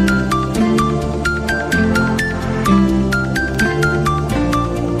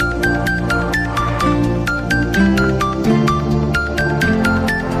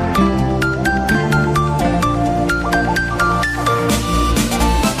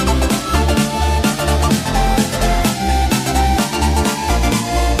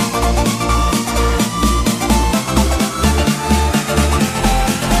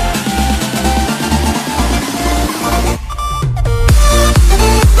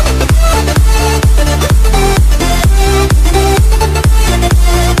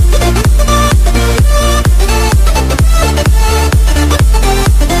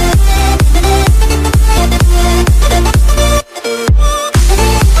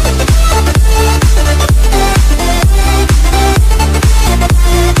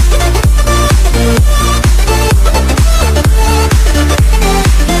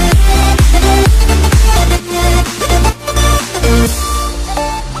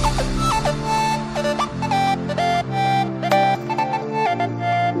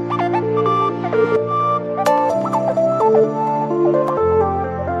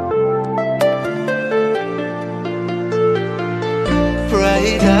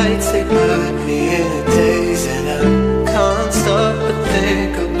 lights, they put me in a daze, and I can't stop but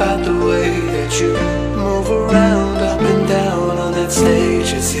think about the way that you move around, up and down on that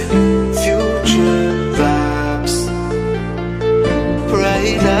stage. It's your future vibes.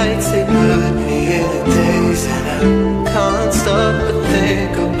 Bright lights, they put me in a daze, and I can't stop but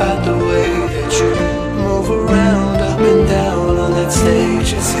think about the way that you move around, up and down on that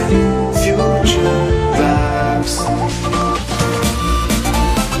stage. It's your future vibes.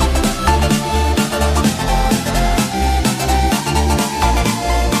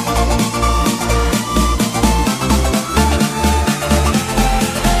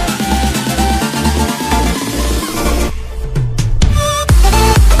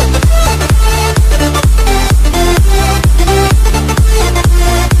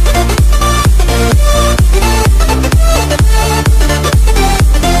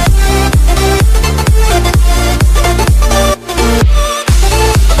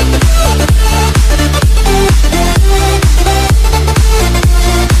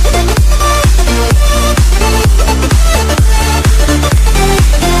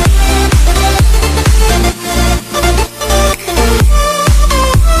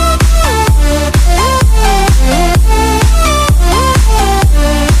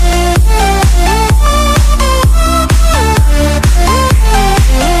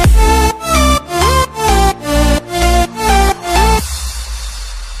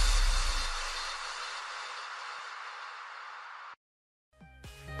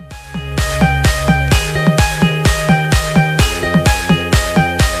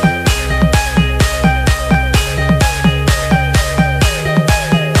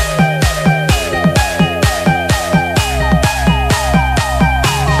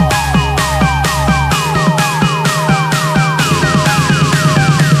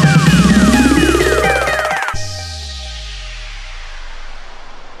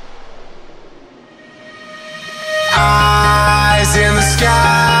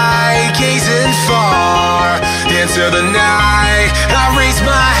 into the night. I raise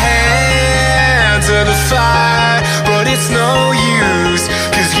my hand to the fire, but it's no use,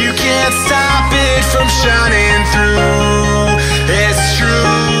 'cause you can't stop it from shining through. It's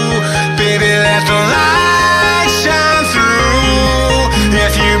true, baby, let the light shine through.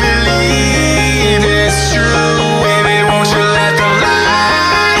 If you believe it's true, baby, won't you let the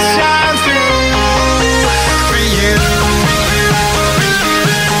light shine through for you.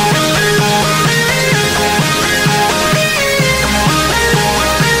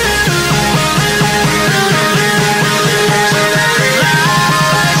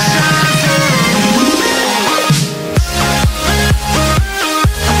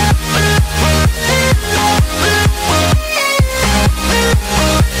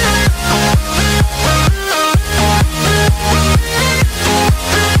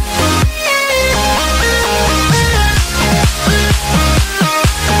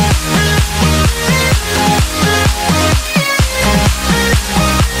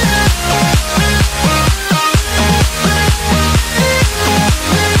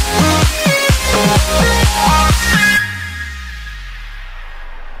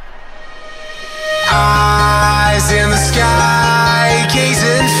 Eyes in the sky,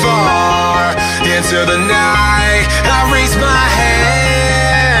 gazing far into the night. I raise my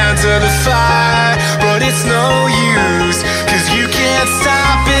hand to the fire, but it's no use, 'cause you can't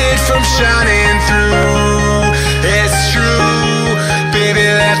stop it from shining through. It's true, baby,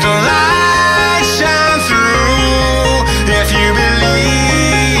 let the light shine through. If you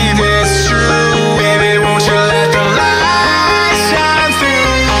believe it's true, baby, won't you let the light shine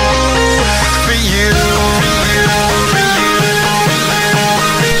through for you. For you.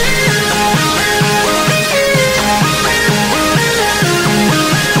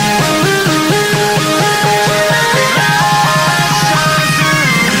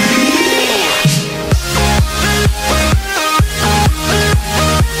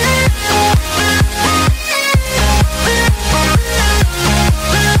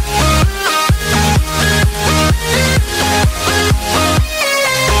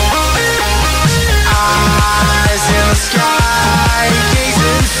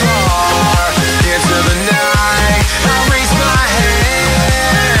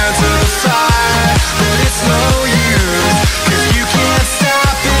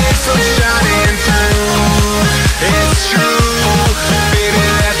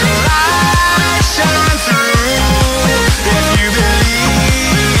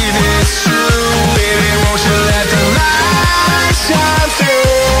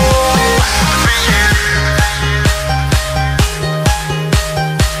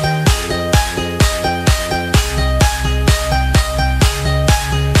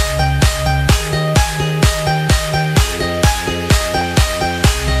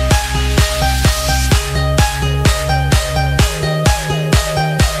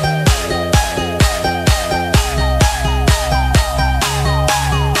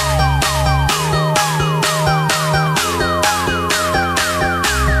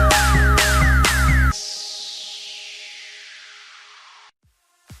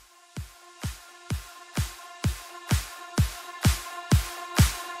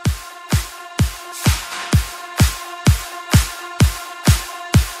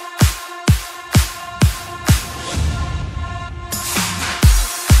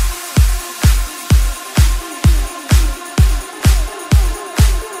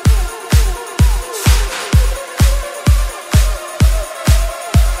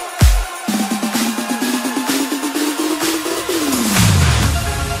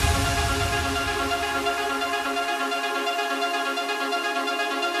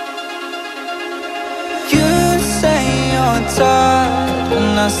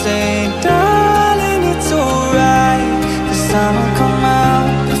 I say, darling, it's alright. This time will come out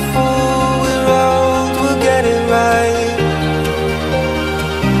before we're old, we'll get it right.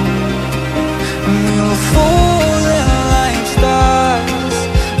 And we were falling like stars,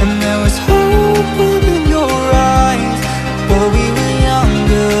 and there was hope in your eyes. But we were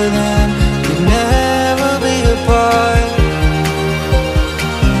younger then, we'd never be apart.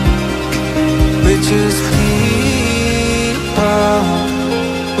 We're just people,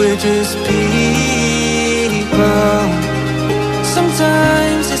 we're just people.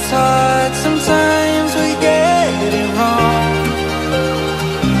 Sometimes it's hard, sometimes we get it wrong.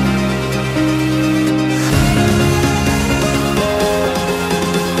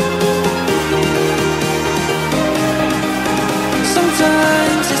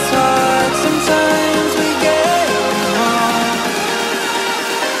 Sometimes it's hard, sometimes we get it wrong.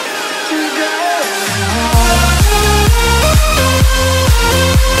 We get it wrong.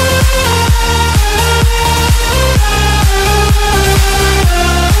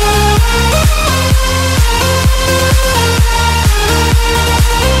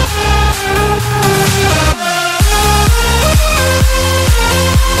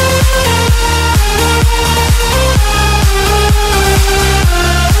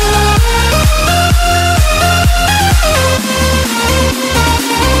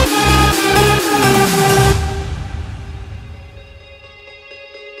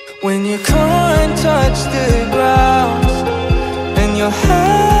 When you can't touch the ground and your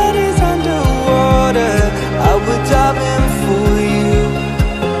head is underwater, I would dive in for you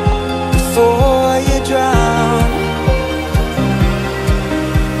before you drown.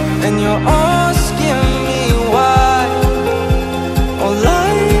 And you're asking me why all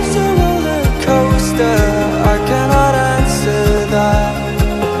life's a roller coaster. I cannot answer that,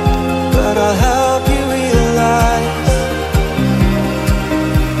 but I'll help you realize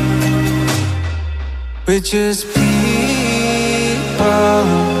we're just people,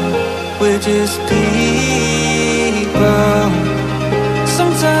 we're just people.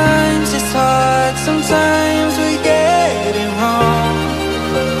 Sometimes it's hard, sometimes we get it wrong.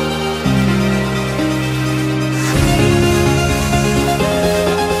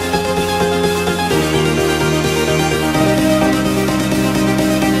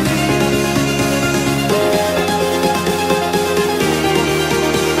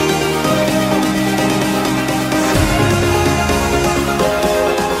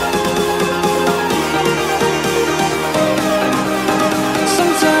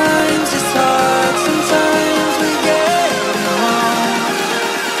 Sometimes it's hard, sometimes we get it wrong.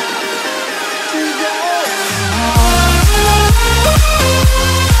 We get it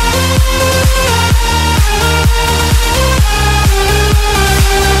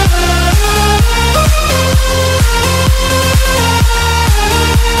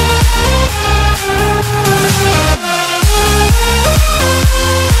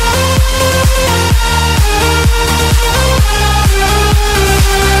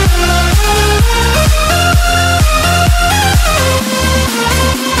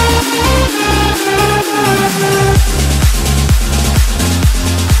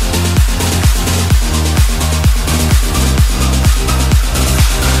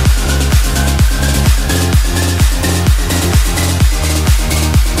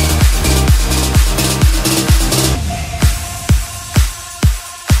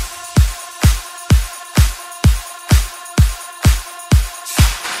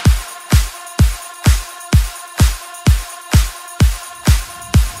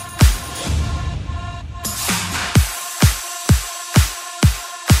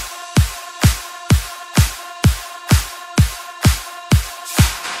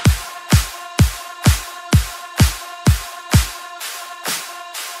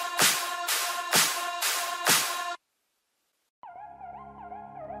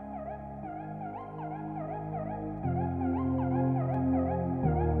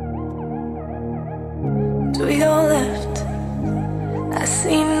Do we go left? I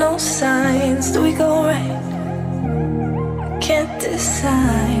see no signs. Do we go right? I can't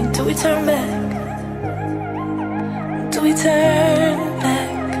decide. Do we turn back? Do we turn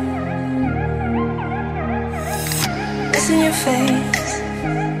back? It's in your face.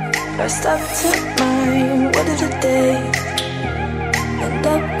 First up to mine. What did the day end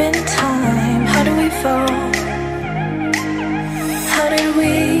up in time? How do we fall? How did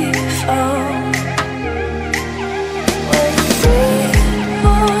we fall?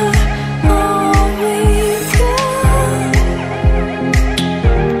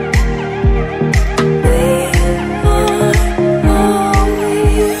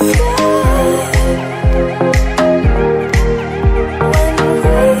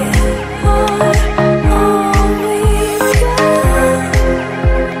 When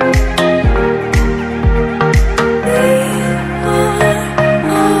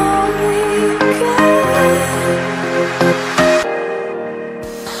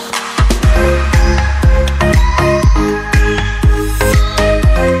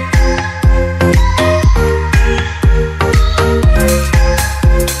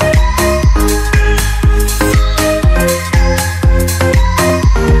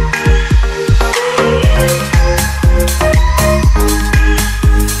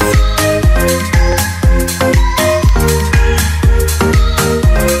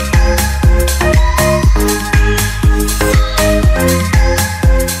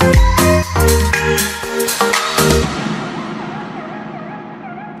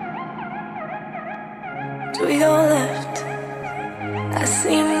Do we go left? I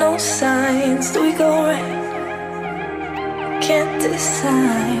see no signs. Do we go right? Can't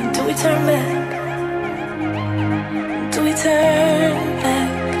decide. Do we turn back? Do we turn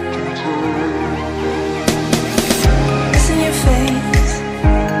back? It's in your face.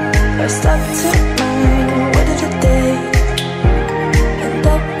 First up to mine. Where did the day end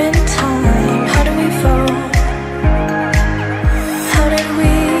up in time? How do we fall? How did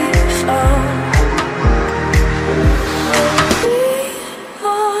we fall? We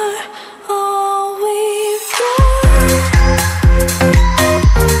are all we've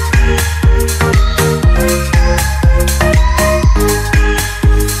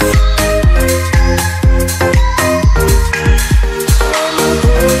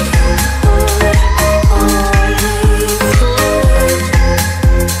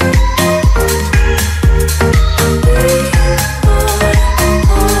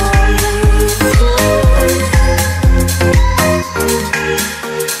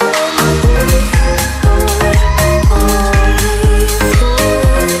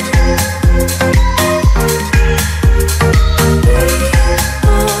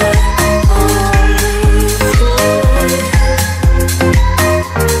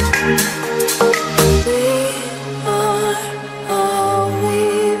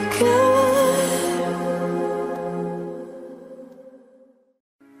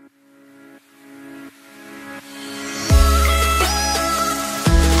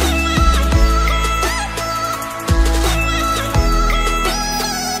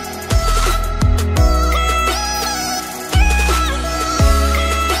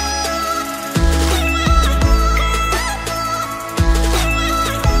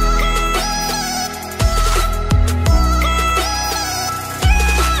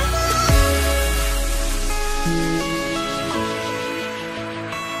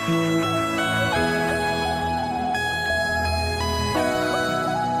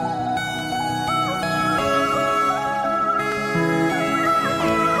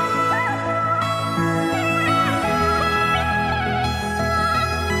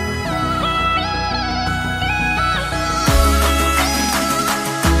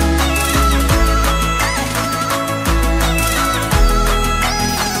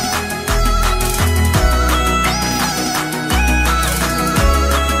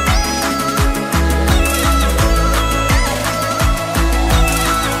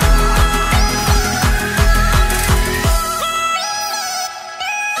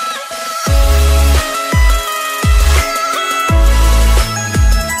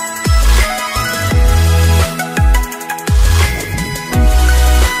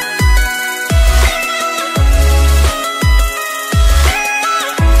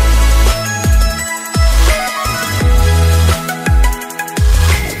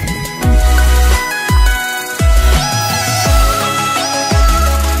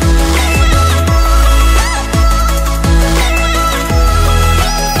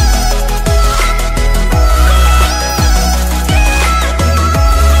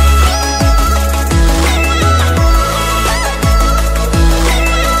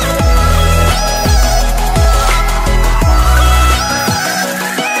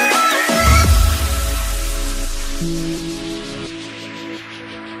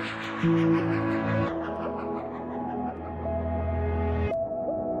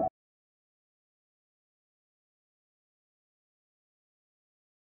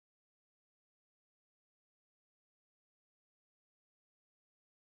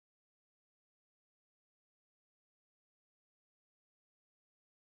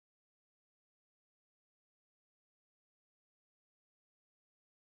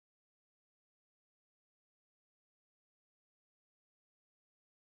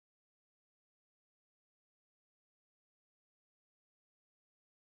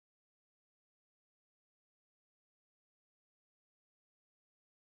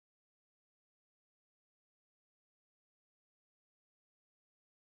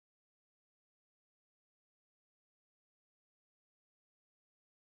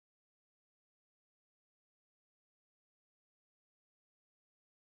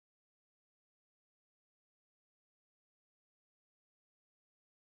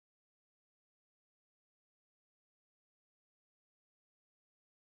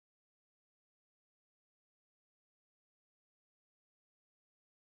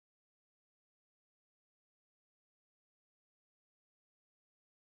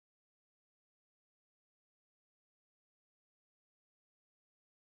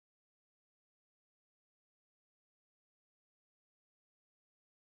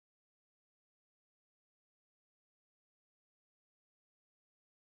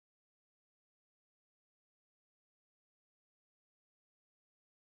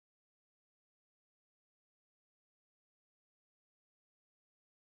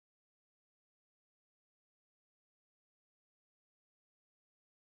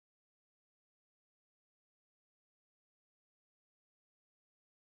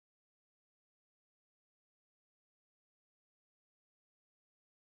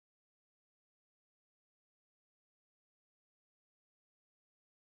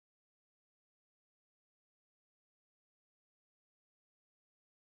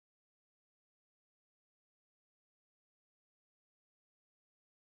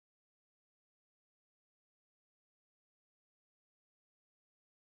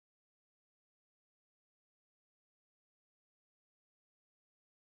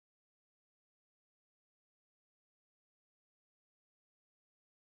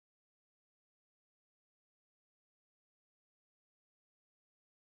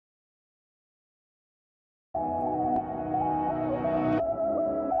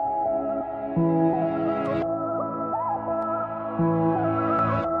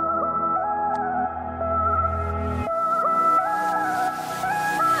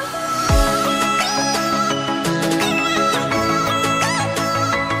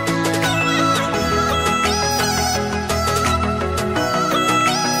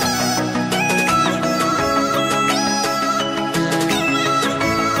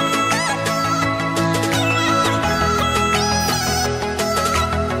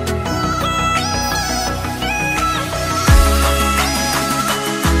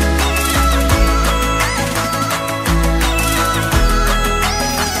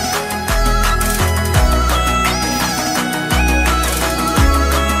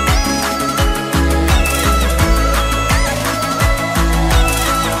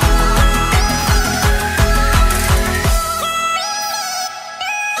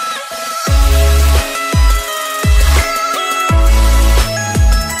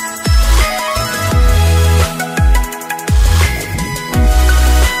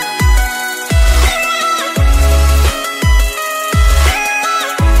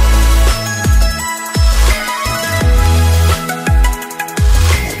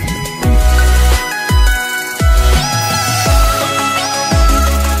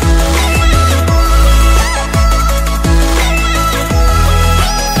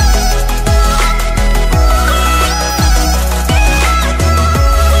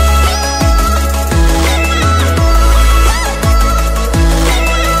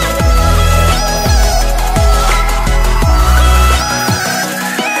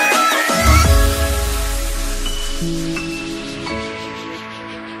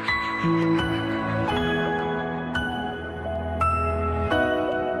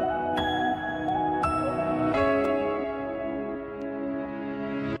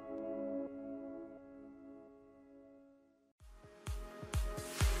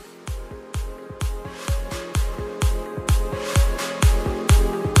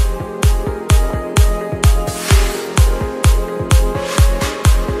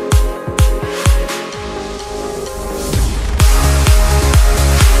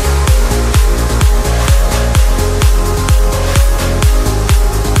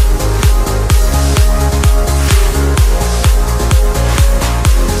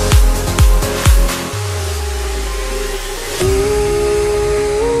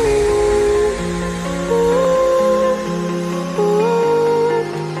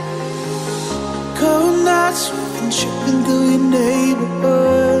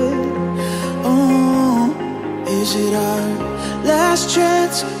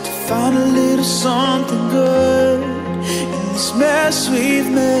find a little something good in this mess we've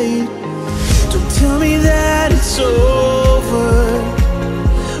made. Don't tell me that it's over.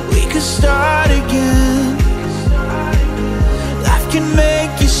 We could start again. Life can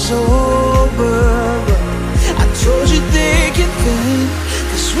make you sober. I told you thick and thin,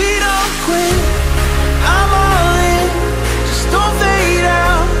 'cause we don't quit. I'm all in, just don't fade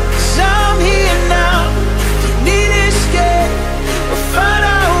out, 'cause I'm here now. If you need escape, we'll find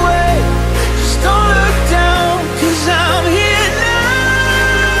our way. Just don't look down, 'cause I'm here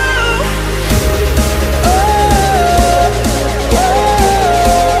now. Oh, oh,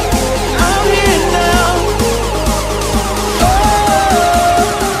 I'm here now. Oh,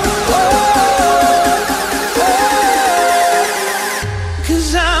 oh, oh, 'cause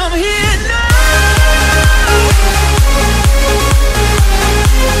I'm here now.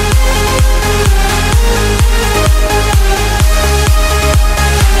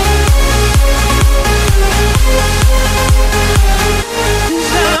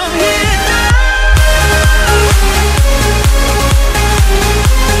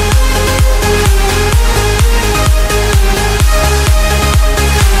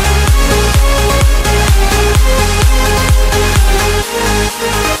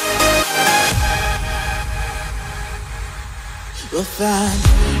 We'll find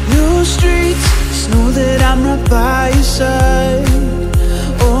new streets, just know that I'm not by your side.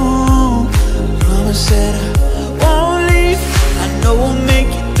 Oh, promise that I won't leave. I know we'll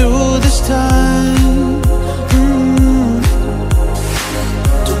make it through this time.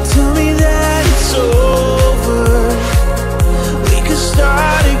 Don't tell me that it's over. We could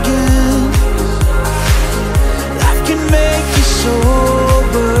start again. Life can make you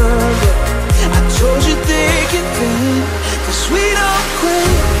sober. I told you thick and thin, 'cause we don't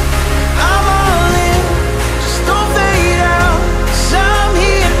quit. I'm all in, just don't fade out, 'cause I'm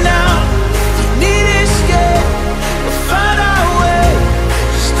here now. If you need escape, we'll find our way.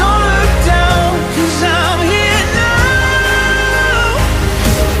 Just don't look down, 'cause I'm here now.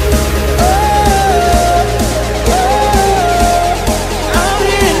 Oh, oh, I'm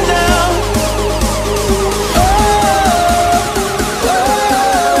here now. Oh,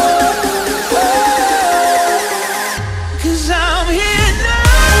 oh, 'cause I'm here now.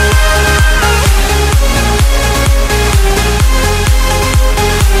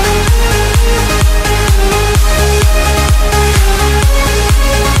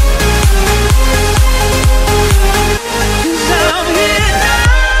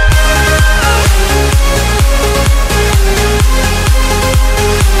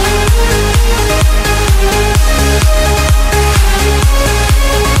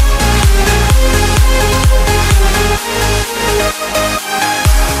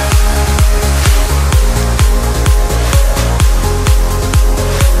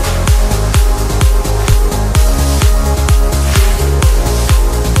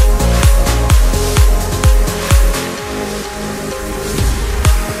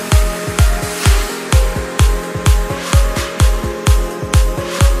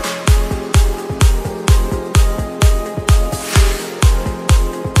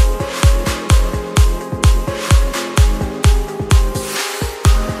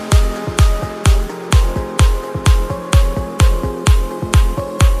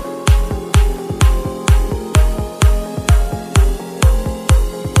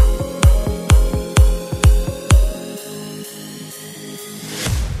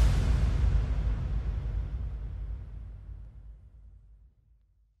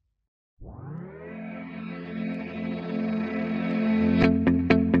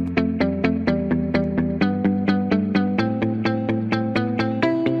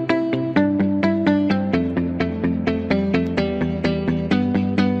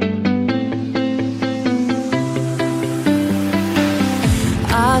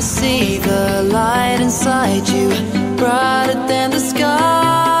 I see the light inside you, brighter than the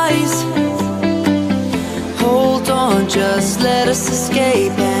skies. Hold on, just let us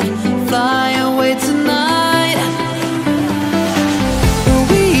escape and fly away tonight.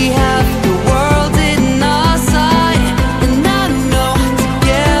 We have the world in our sight, and I know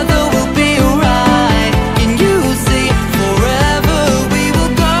together we'll be alright. Can you see forever we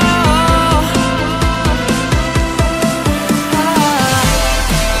will go?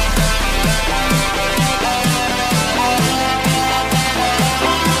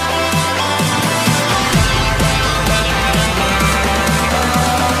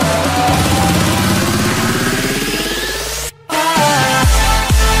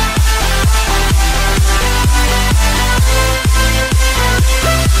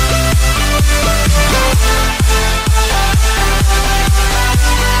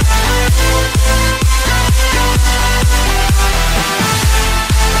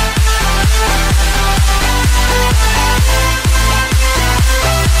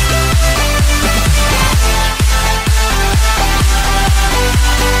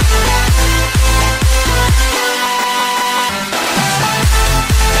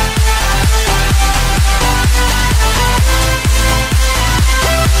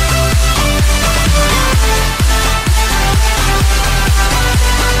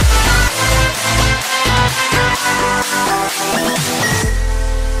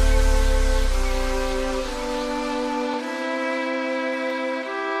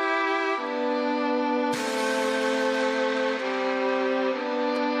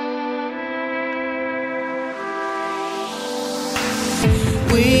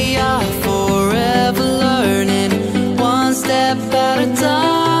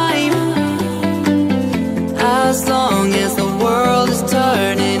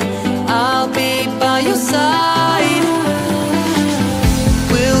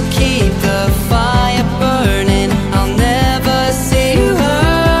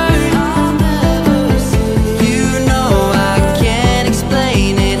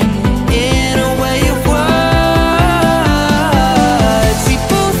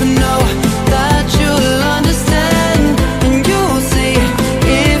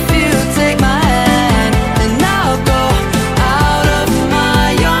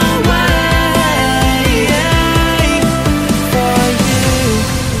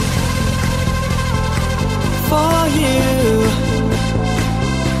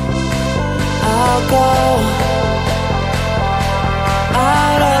 go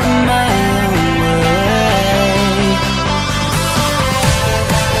out of my own way.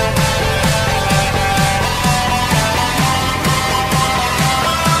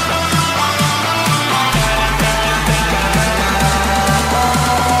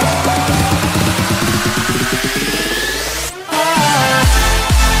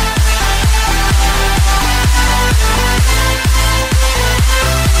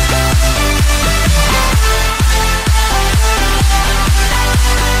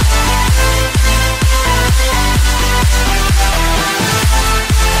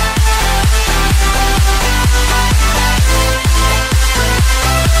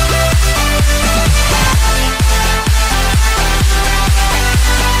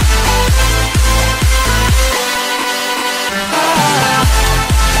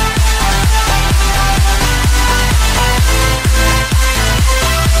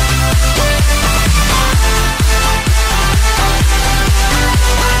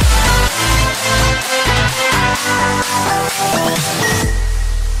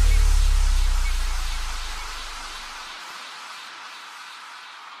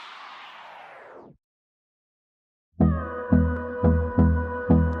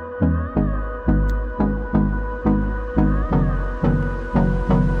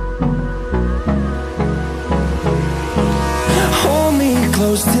 Hold me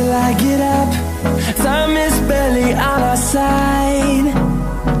close till I get up. Time is barely on our side.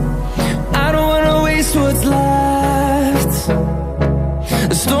 I don't wanna waste what's left.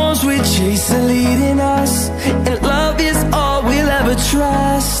 The storms we chase are leading us, and love is all we'll ever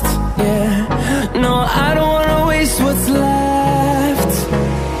trust. Yeah, no, I don't wanna waste what's left.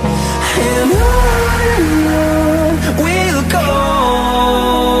 And on we'll go,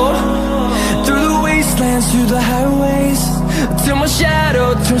 through the wastelands, through the highways, till my shadow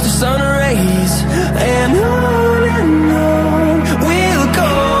turns to sun rays. And on we'll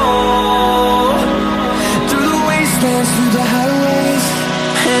go, through the wastelands, through the highways,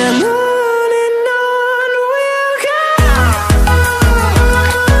 and on we'll go.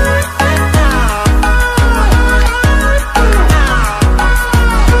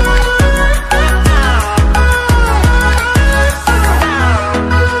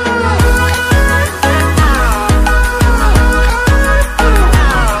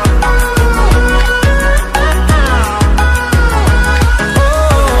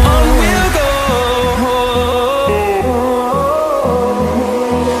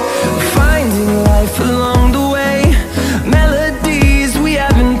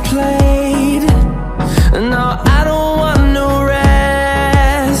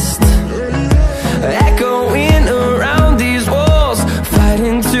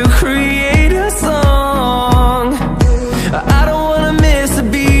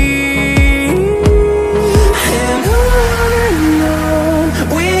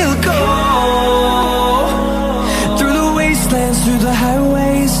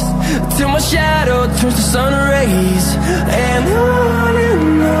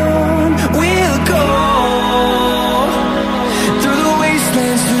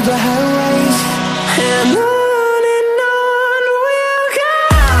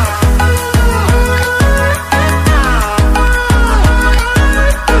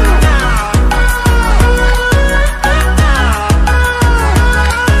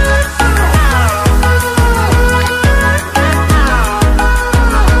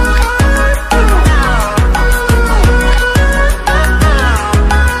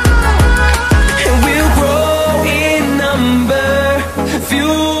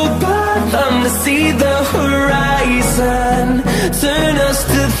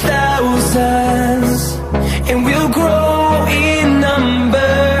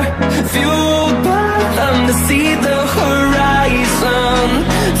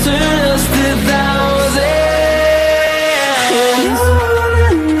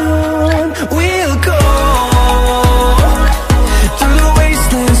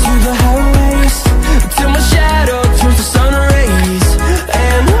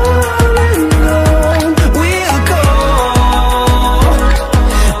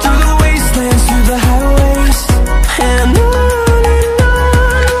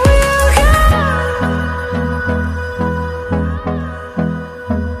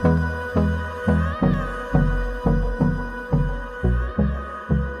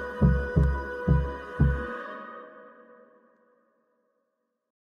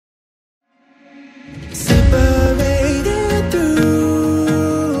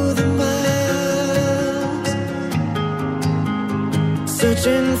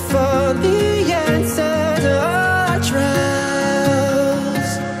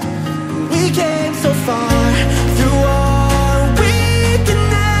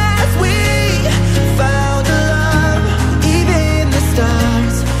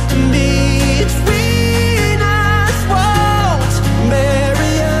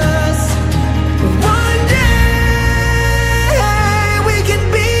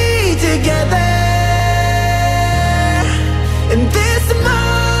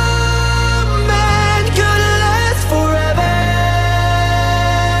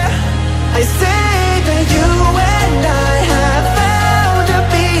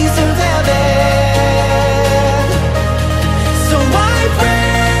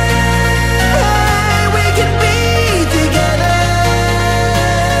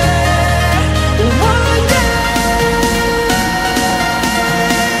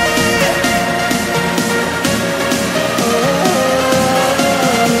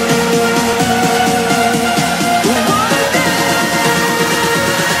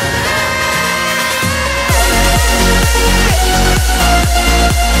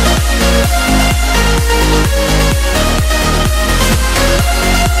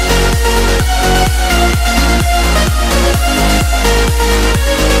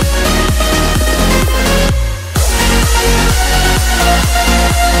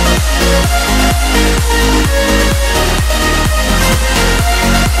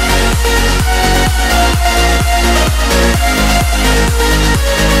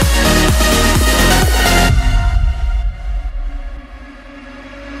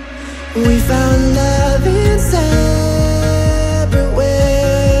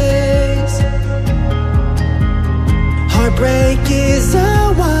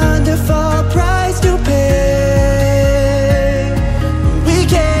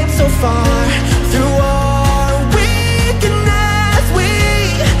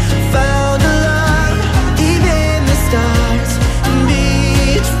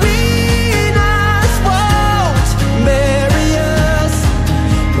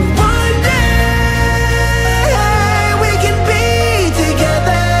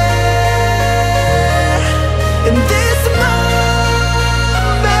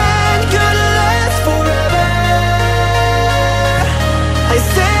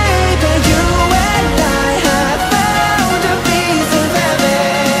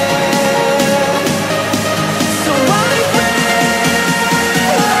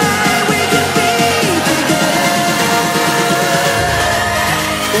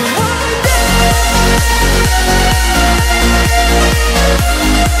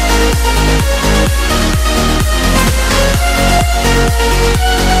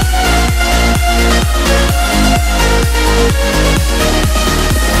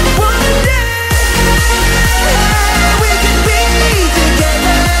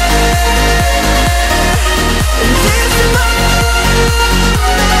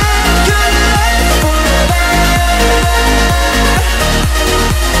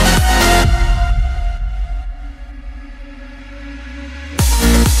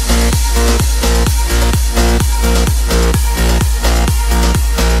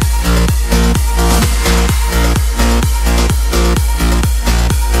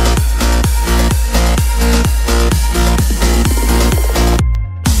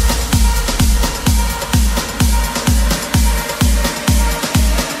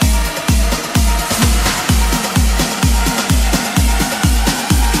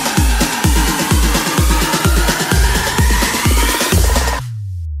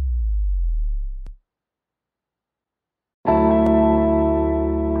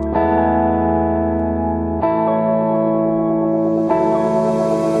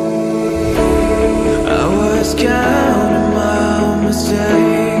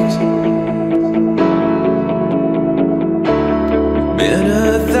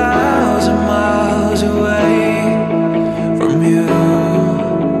 1,000 miles away from you.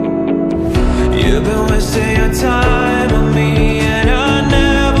 You've been wasting your time on me, and I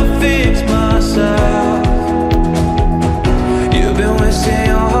never fix myself. You've been wasting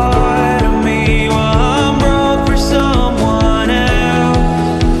your heart on me while I'm broke for someone else.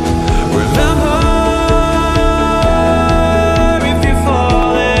 Remember, if you're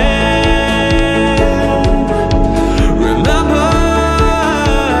falling, remember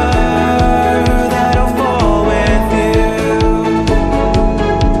that I'll fall with you.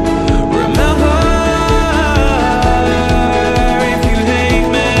 Remember, if you hate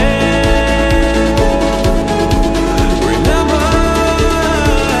me, remember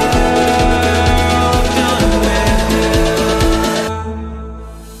I'm done with you.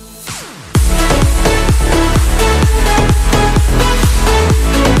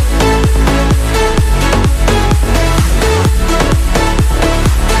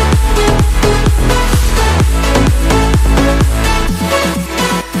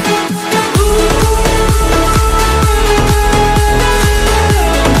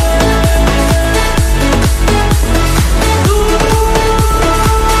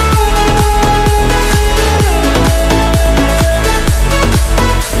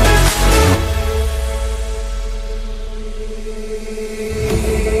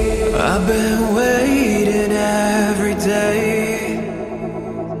 I've been waiting every day,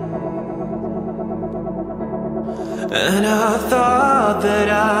 and I thought that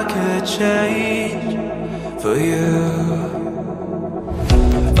I could change for you.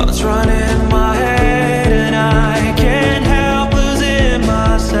 Thoughts running my head, and I can't help losing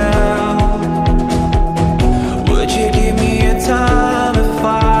myself. Would you give me a time if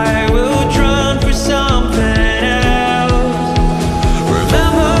I will run for something else?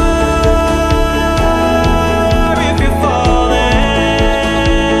 Remember, if you're falling,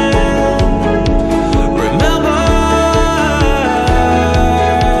 remember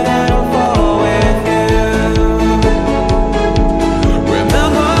that I'll fall with you.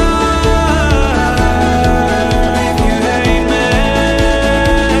 Remember, if you hate me,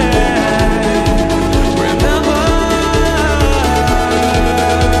 remember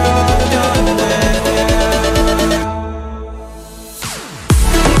I'm done with you.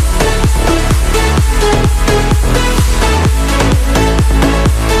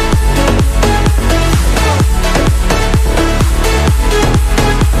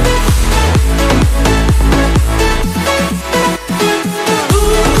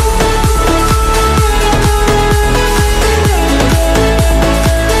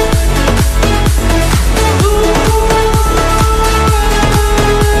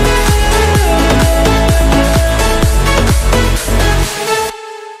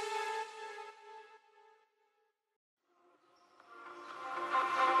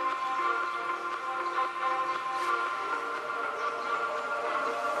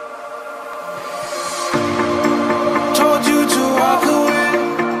 Told you to walk away.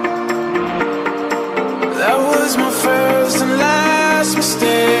 That was my first and last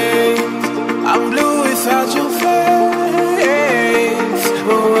mistake. I'm blue without your face.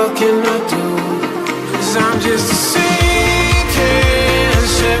 But what can I do? 'Cause I'm just a sinking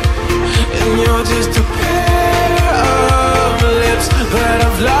ship, and you're just a pair of lips that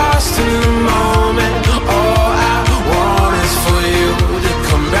I've lost in the moment. All I want is for you to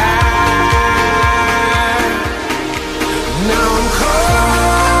come back. Now I'm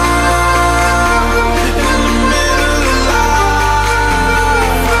caught in the middle of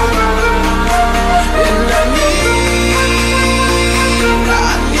life, and I need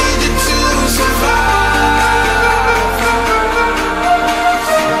you to survive.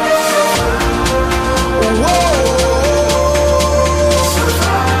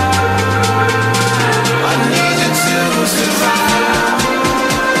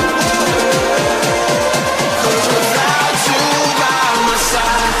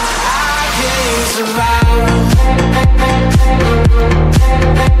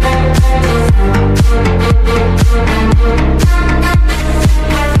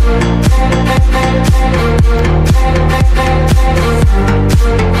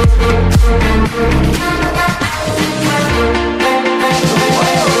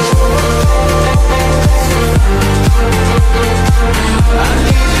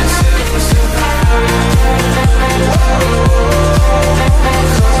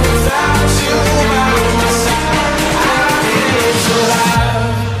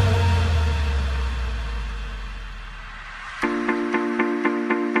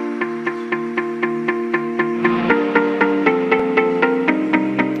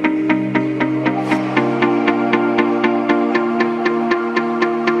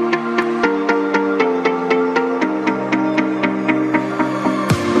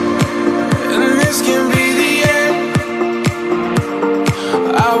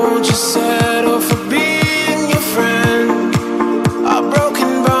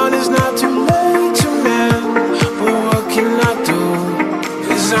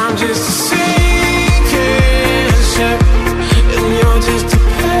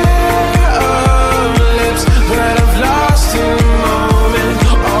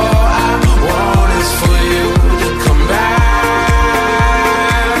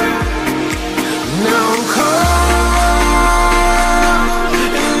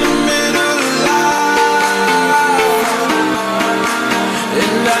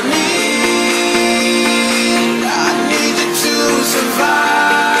 I need you to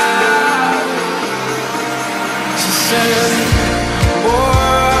survive. She said, boy, I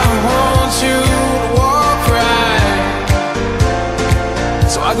want you to walk right,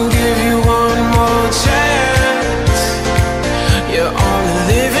 so I can give you one more chance. You're only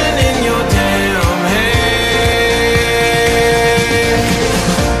living in your damn head.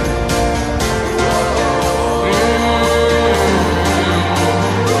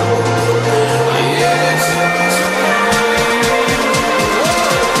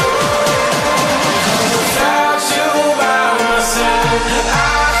 Without you by my side, I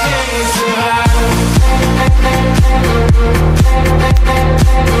can't survive.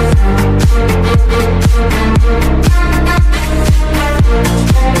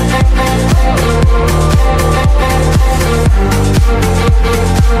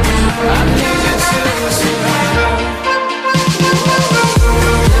 I need you to survive.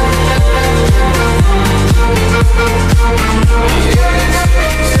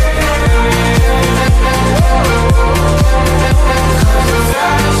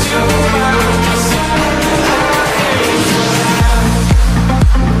 Without you by my side, I can't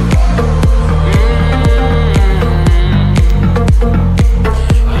survive.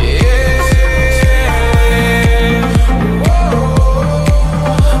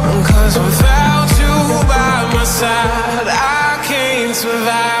 Cause without you by my side, I can't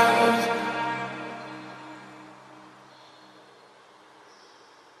survive.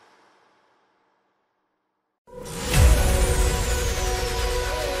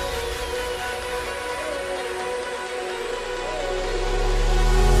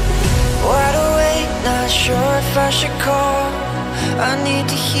 Wide awake, not sure if I should call. I need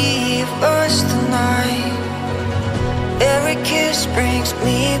to hear your voice tonight. Every kiss brings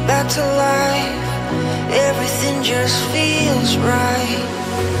me back to life. Everything just feels right.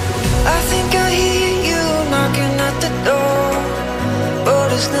 I think I hear you knocking at the door,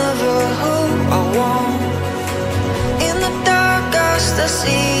 but it's never who I want. In the dark I still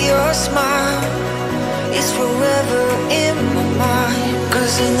see your smile. It's forever in my mind.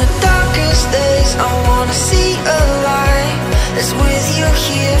 Cause in the darkest days I wanna see a light that's with you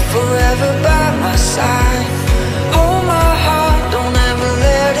here forever by my side. Hold my heart, don't ever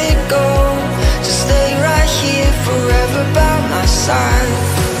let it go. Just stay right here forever by my side.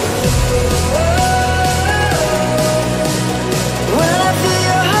 When I feel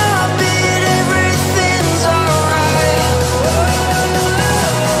your heartbeat, everything's alright.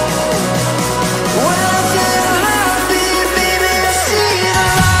 When I feel your heartbeat, baby, I see the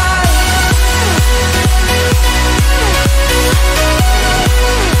light.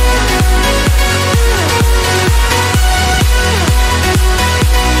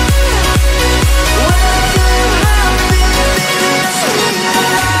 When I feel your heartbeat, baby, I see the light.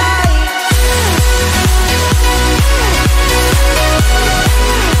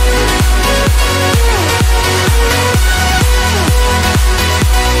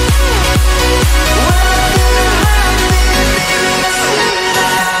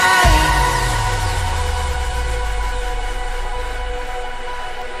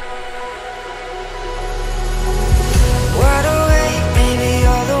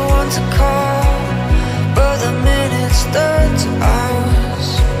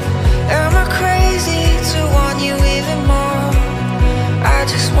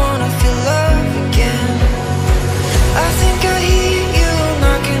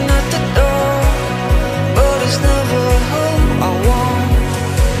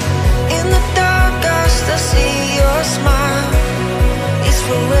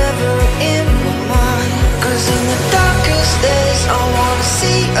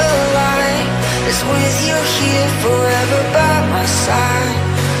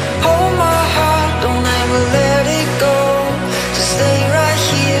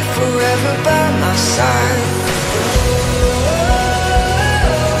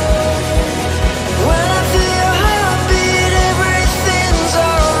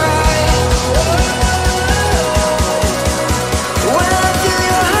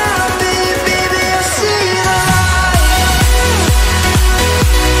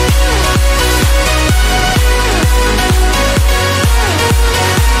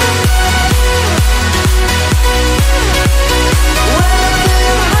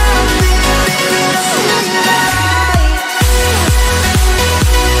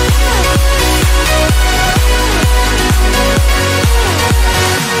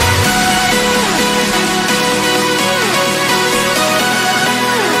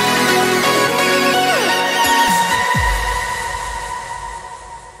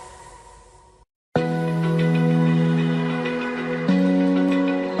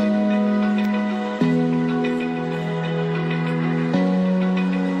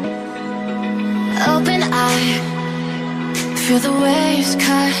 the waves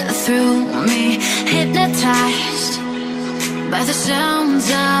cut through me, hypnotized by the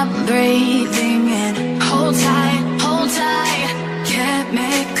sounds I'm breathing in. Hold tight,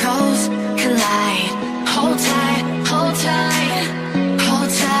 chemicals collide. Hold tight, hold tight, hold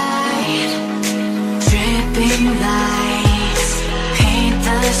tight. Dripping lights paint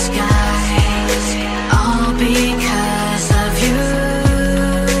the skies, all because of you.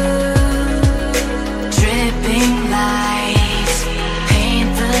 Dripping lights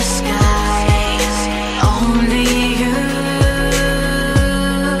paint the skies, only you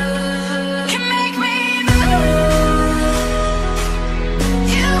can make me move.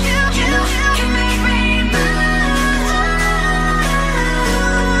 You can make me move.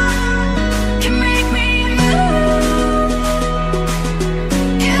 Can make me move.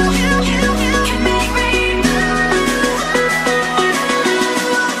 You can make me move.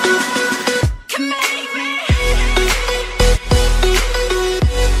 Can make me.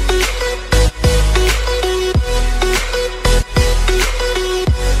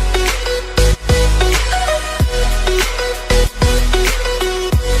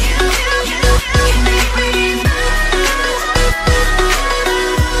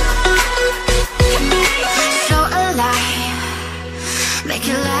 So alive, make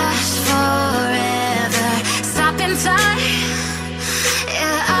it last forever. Stop in time,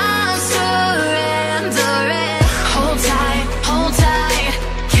 yeah, I'll surrender it. Hold tight,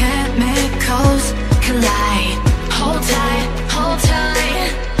 chemicals collide. Hold tight, hold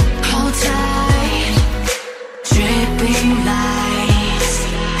tight, hold tight. Dripping lights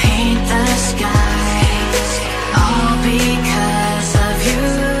paint the skies, all because of you.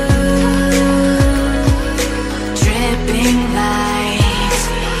 Dripping lights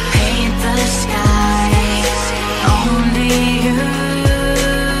paint the skies, only you.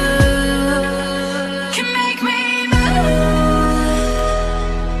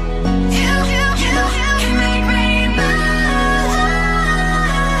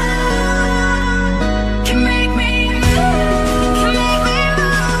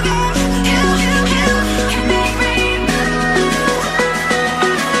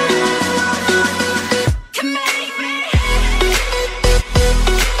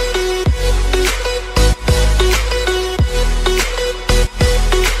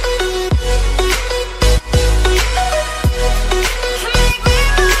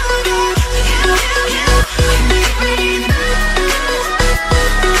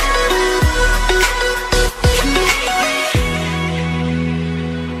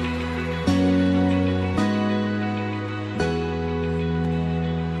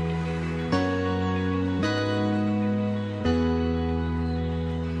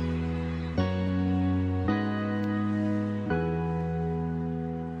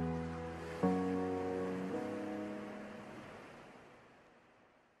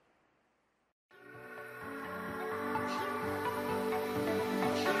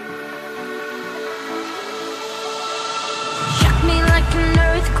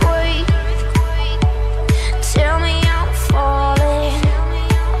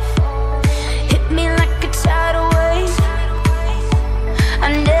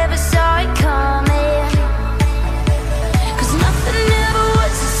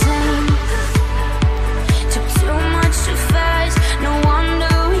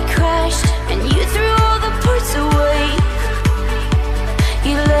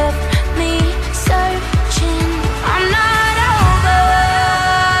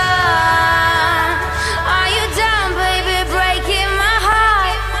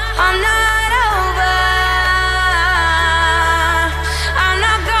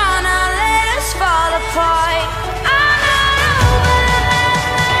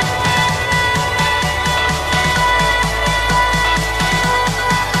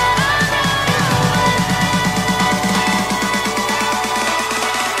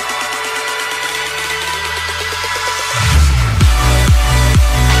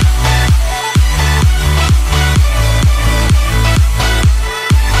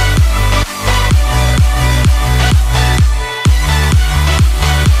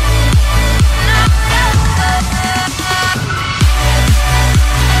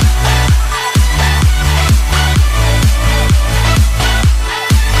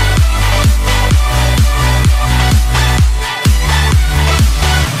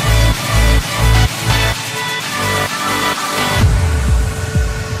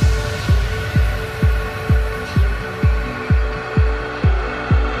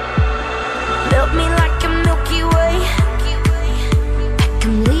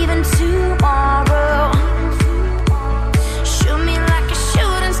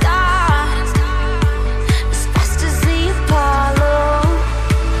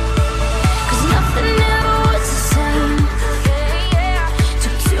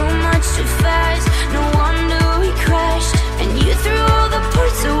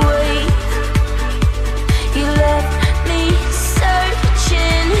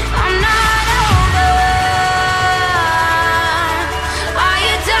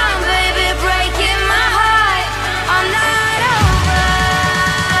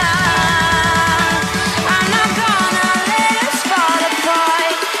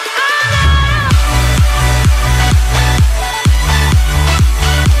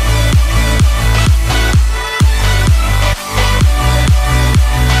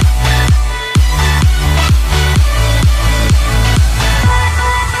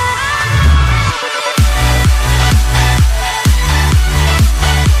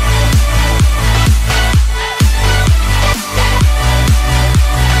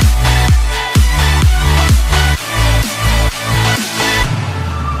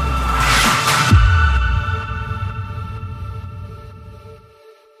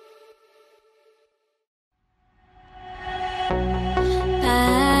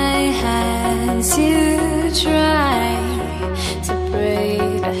 My soul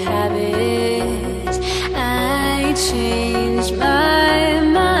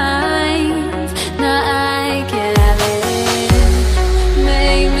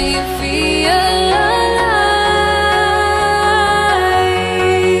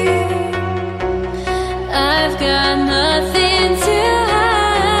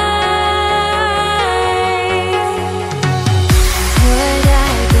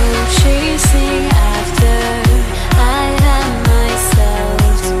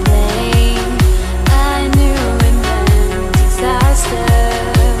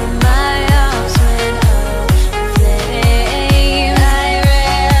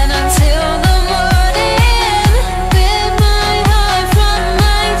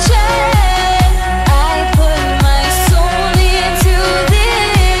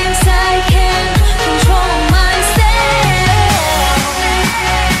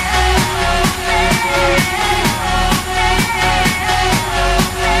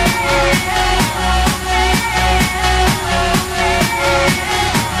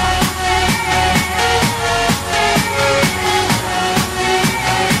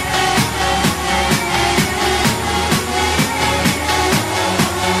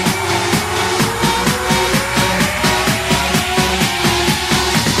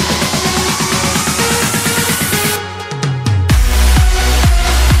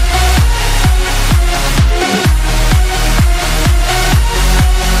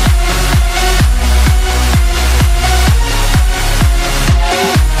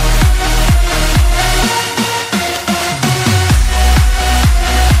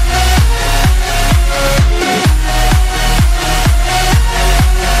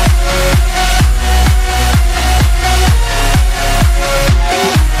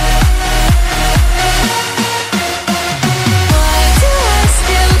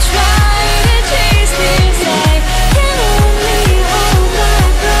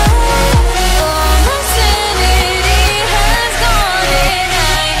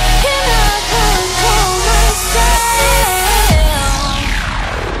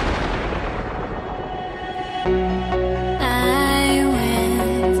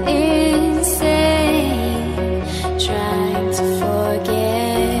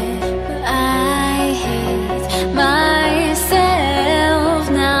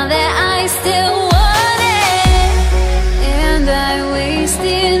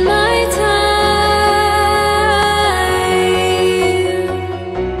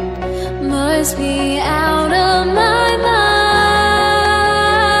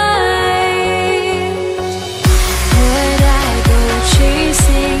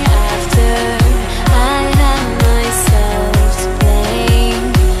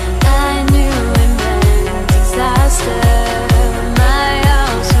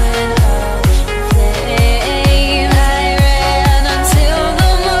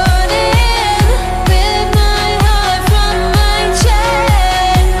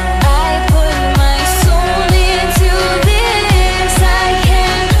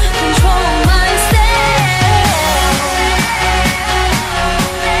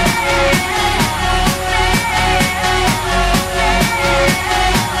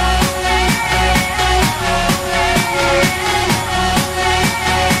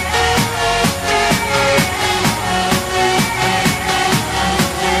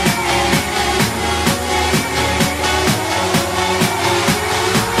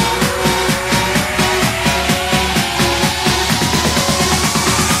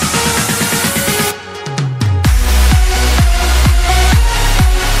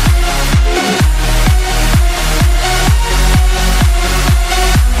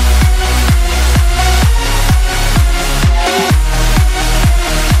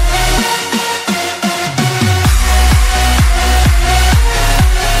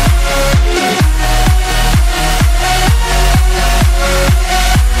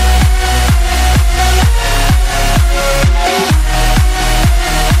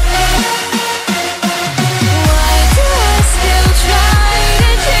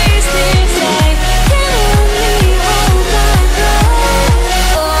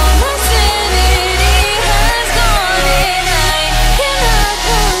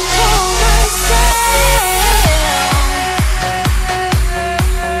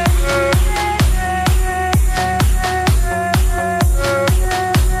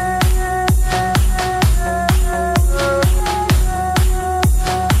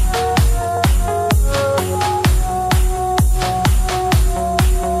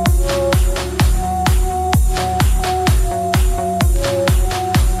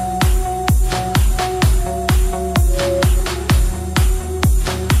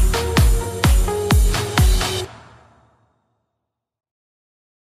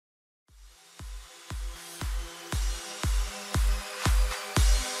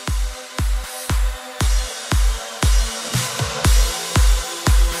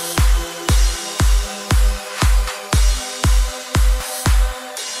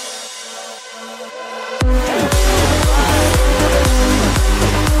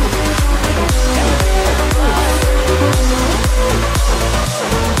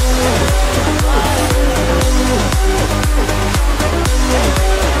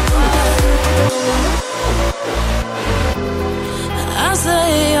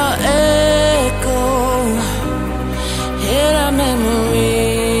say your echo, hear the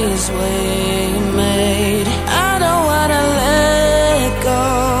memories we made. I don't wanna let go,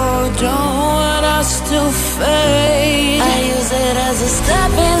 don't want us to fade. I use it as a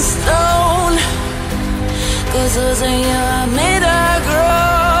stepping stone, 'cause losing you I made her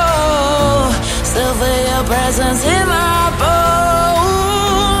grow. Still feel your presence in my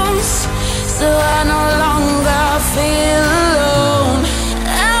bones, so I no longer feel alone.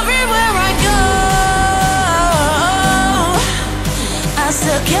 Everywhere I go, I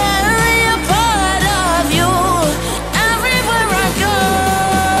still carry a part of you. Everywhere I go,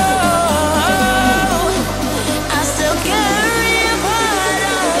 I still carry a part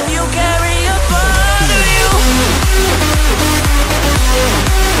of you. Carry a part of you.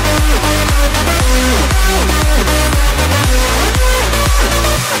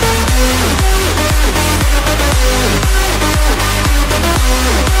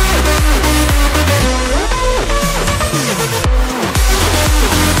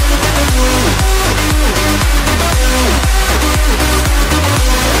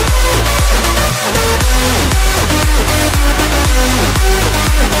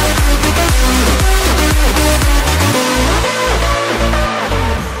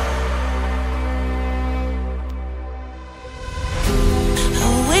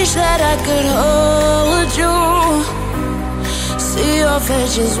 Wish that I could hold you, see your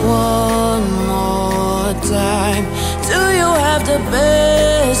face just one more time. Do you have the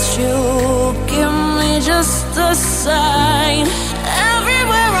best you? Give me just a sign.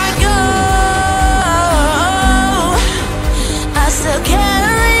 Everywhere I go, I still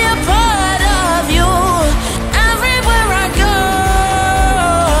carry a part of you. Everywhere I go,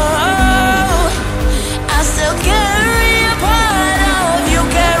 I still carry a part of you.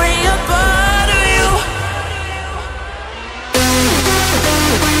 Carry a part of you.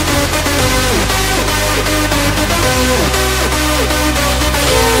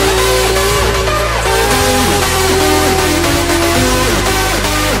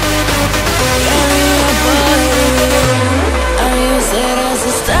 I use it as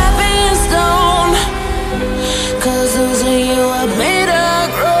a stepping stone, 'cause losing you I made her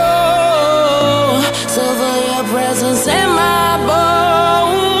grow. So for your presence in my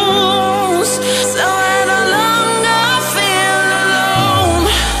bones, so I no longer feel alone.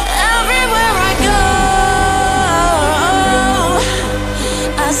 Everywhere I go,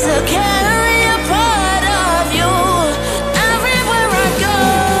 I still carry a part of you. Everywhere I go,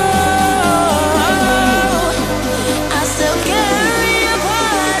 I still carry a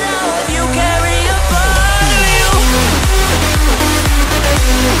part of you. Carry a part of you.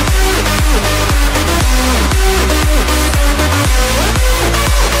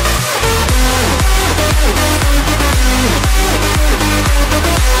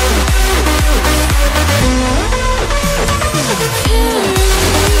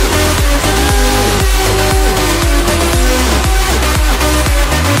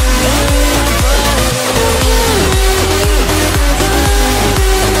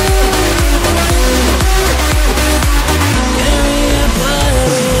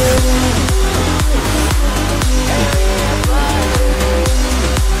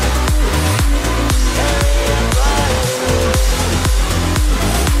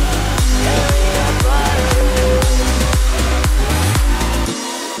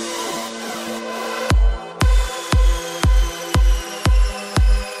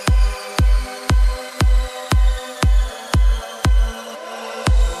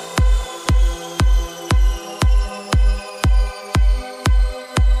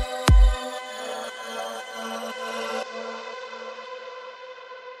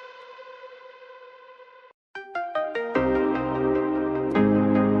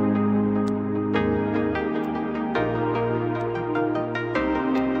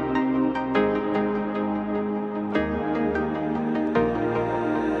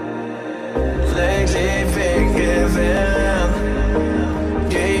 Lately been giving,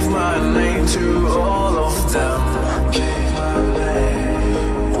 gave my name to all of them. Gave my name.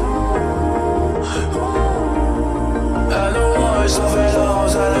 And the worst of it all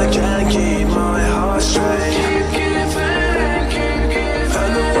is that I can't keep my heart straight. Keep giving, keep giving.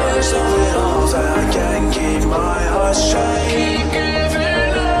 And the worst of it all is that I can't keep my heart straight. Keep giving.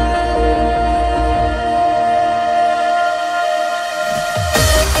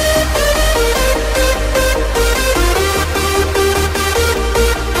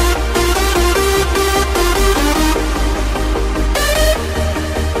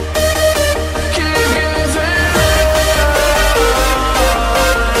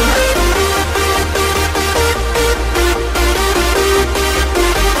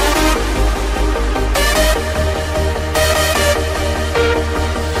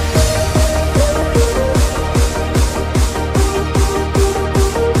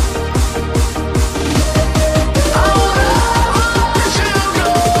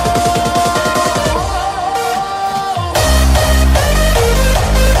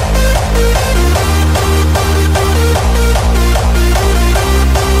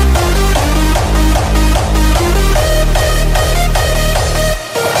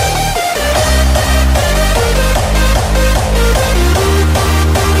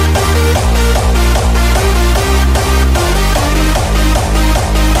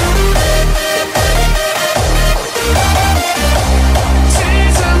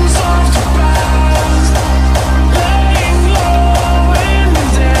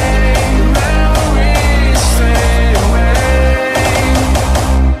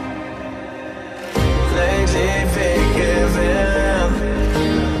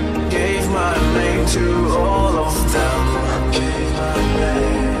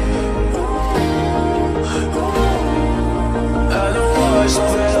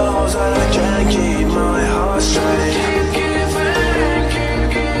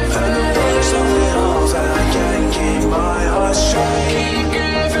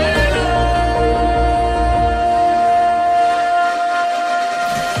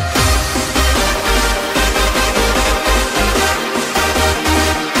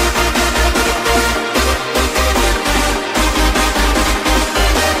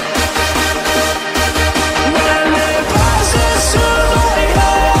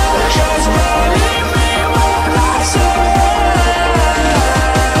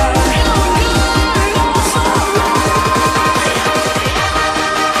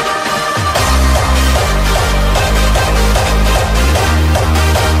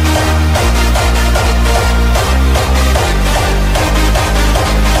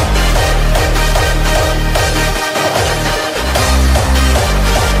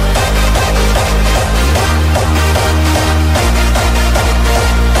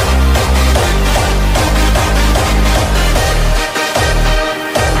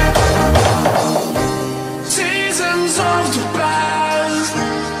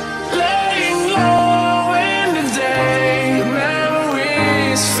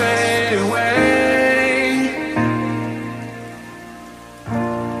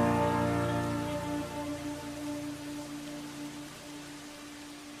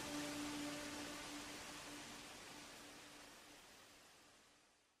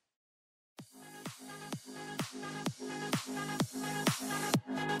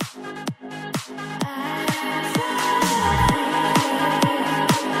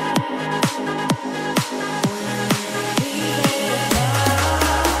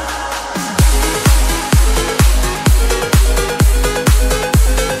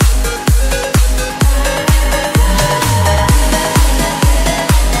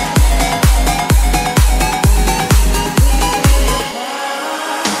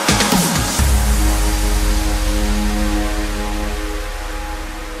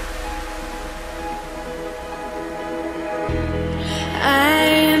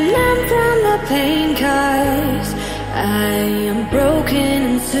 pain, 'cause I am broken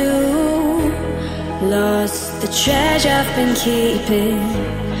in two. Lost the treasure I've been keeping.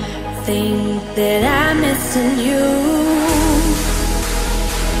 Think that I'm missing you.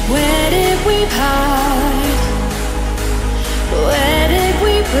 Where did we part? Where did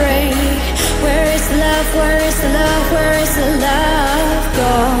we break? Where is the love? Where is the love? Where is the love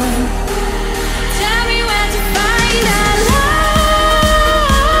gone? Tell me where to find our love.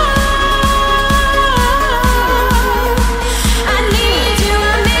 I need you,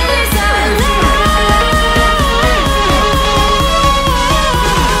 I miss our love.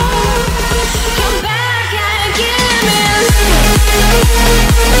 Come back and give me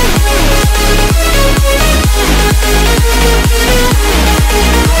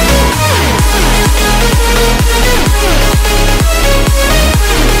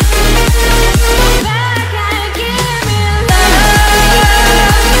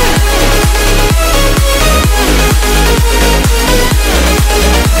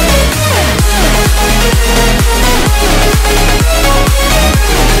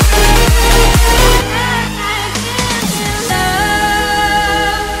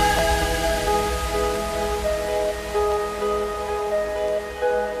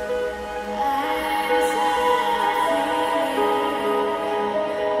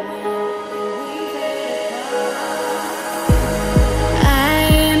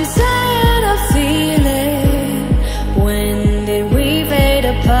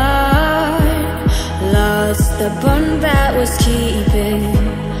the bond that was keeping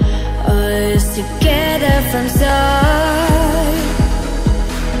us together from start.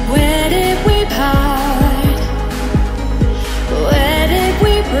 Where did we part? Where did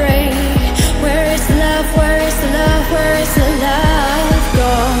we break? Where is the love? Where is the love? Where is the love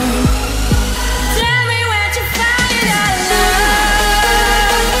gone? Tell me where to find our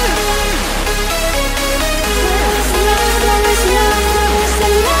love. Where is the love? Where is the love? Where is the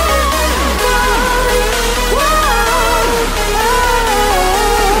love gone?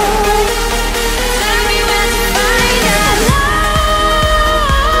 Tell me where to find our love.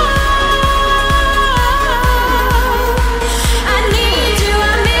 I need you,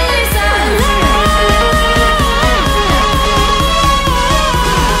 I miss our love.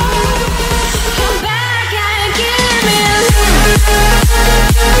 Come back and give me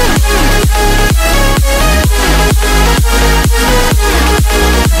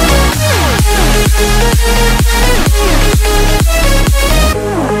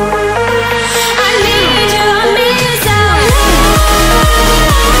I need you, I miss our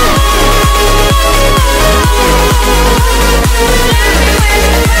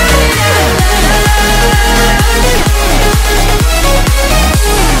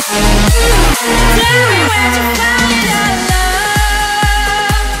Tell me where to find our love.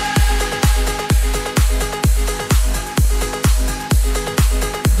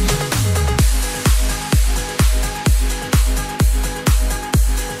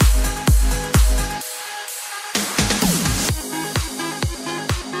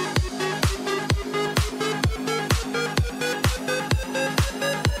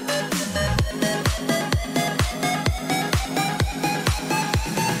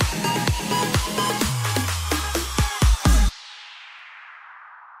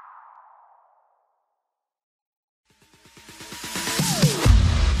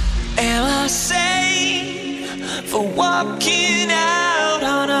 Am I sane for walking out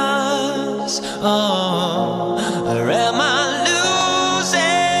on us? Oh, or am I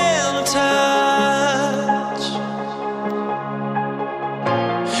losing touch?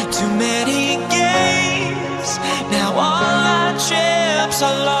 Too many games, now all our chips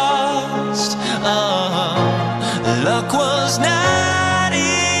are lost. Oh, luck was not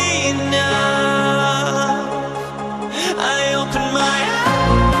enough. I opened my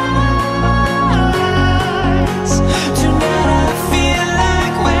eyes. Tonight I feel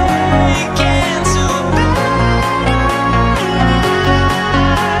like waking to life.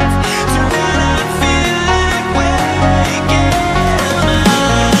 Tonight I feel like waking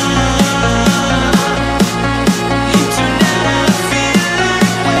up. Tonight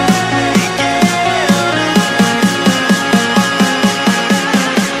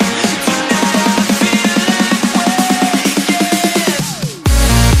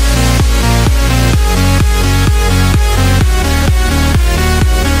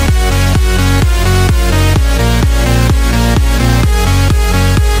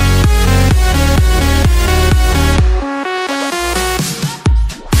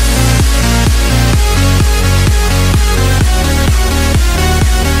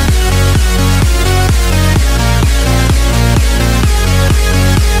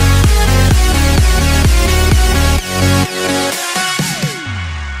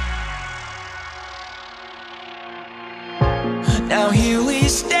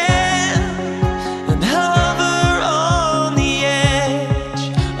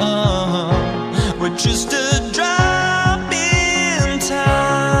just a drop in time.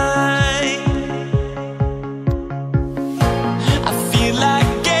 I feel like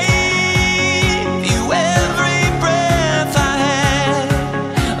I gave you every breath I had,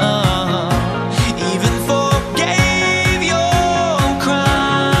 even forgave your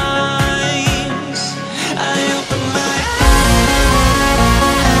crimes. I open my eyes,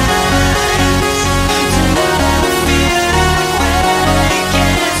 tonight I feel awake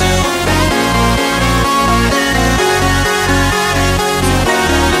into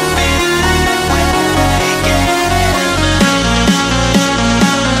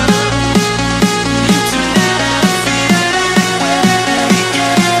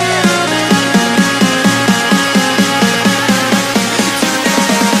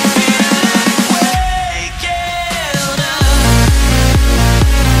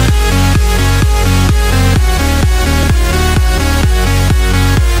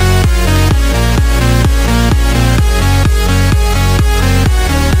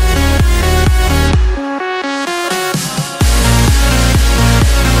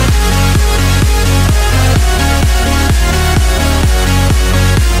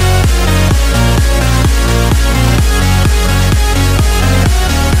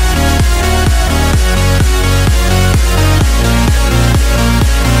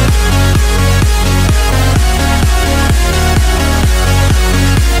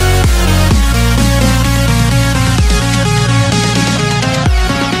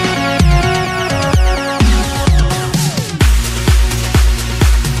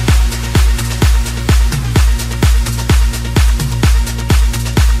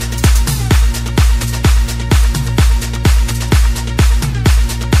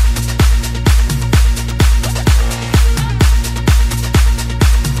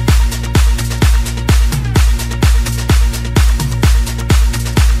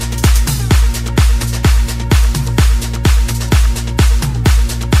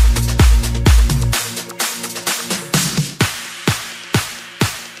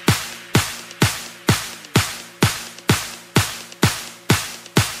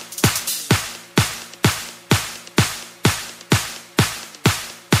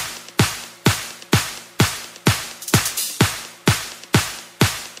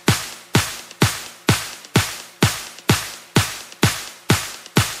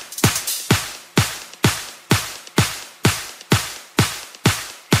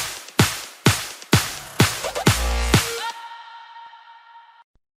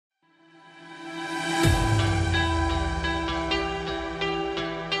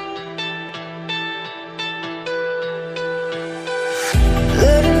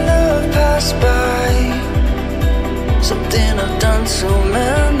letting love pass by, something I've done so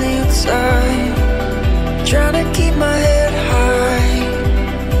many times. Trying to keep my head high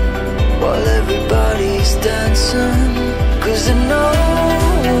while everybody's dancing. 'Cause I know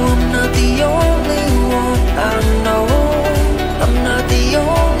I'm not the only one. I know I'm not the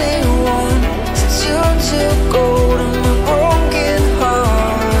only one. Since you took hold of my broken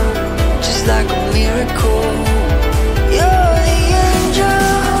heart, just like a miracle. You're the angel,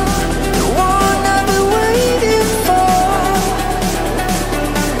 the one I've been waiting for.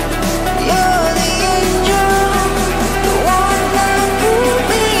 You're the angel, the one that pulled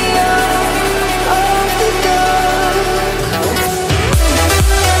me out of the dark.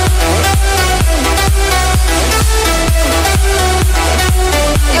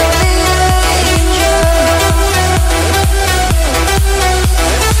 You're the angel.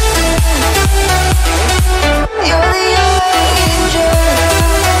 You're the angel.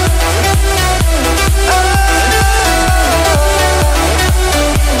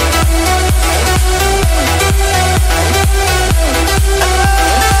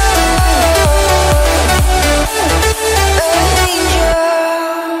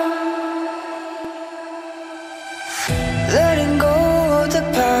 Letting go of the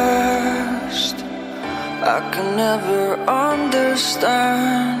past, I can never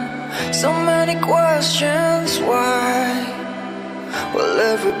understand. So many questions, why? Well,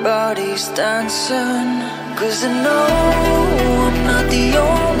 everybody's dancing. 'Cause I know I'm not the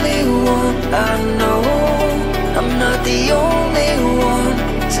only one. I know I'm not the only one.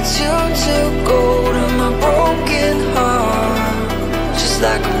 Since you took hold of my broken heart, just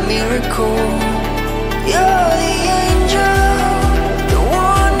like a miracle. You're the angel, the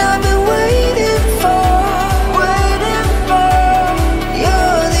one I've been waiting for.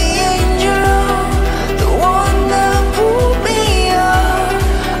 You're the angel, the one that pulled me out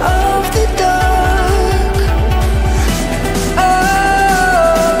of the dark. Oh,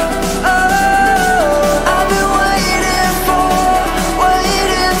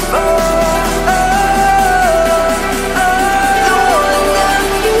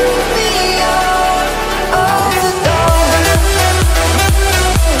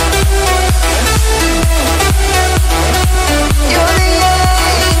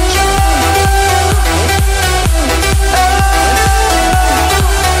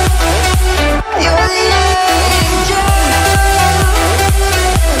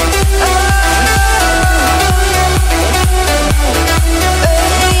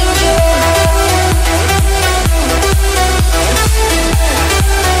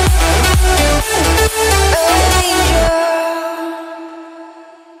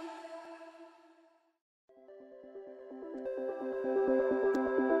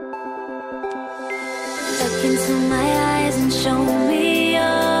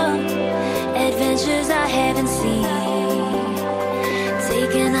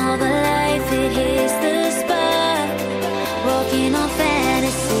 seeing all the life, it hits the spot, walking on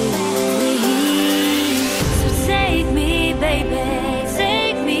fantasy. So take me, baby,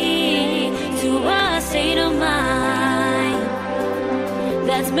 take me to a state of mind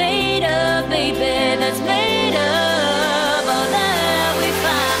that's made up, baby, that's made up all that we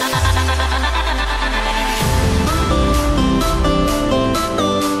find.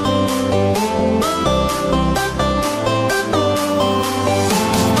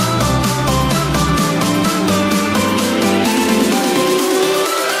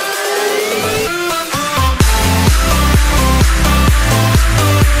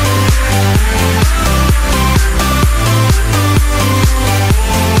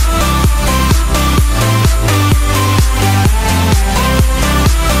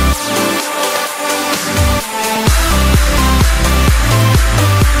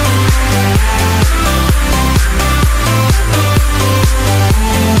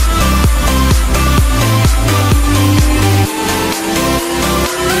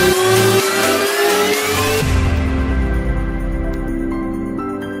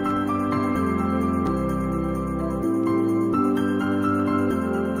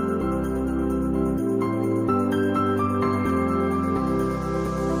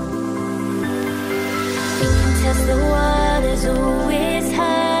 Test the waters, oh, it's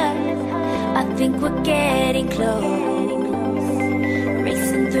hot. I think we're getting close.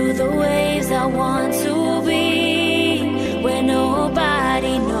 Racing through the waves, I want to be where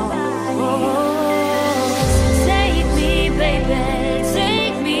nobody knows. Take me, baby,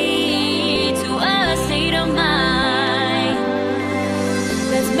 take me to a state of mind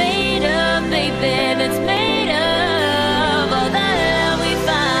that's made up, baby, that's made up all that we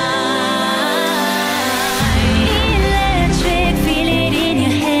find. Electric, feel it in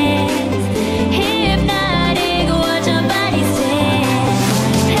your hands. Hypnotic, watch our bodies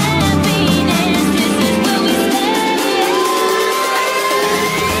dance. Happiness, this is where we stand.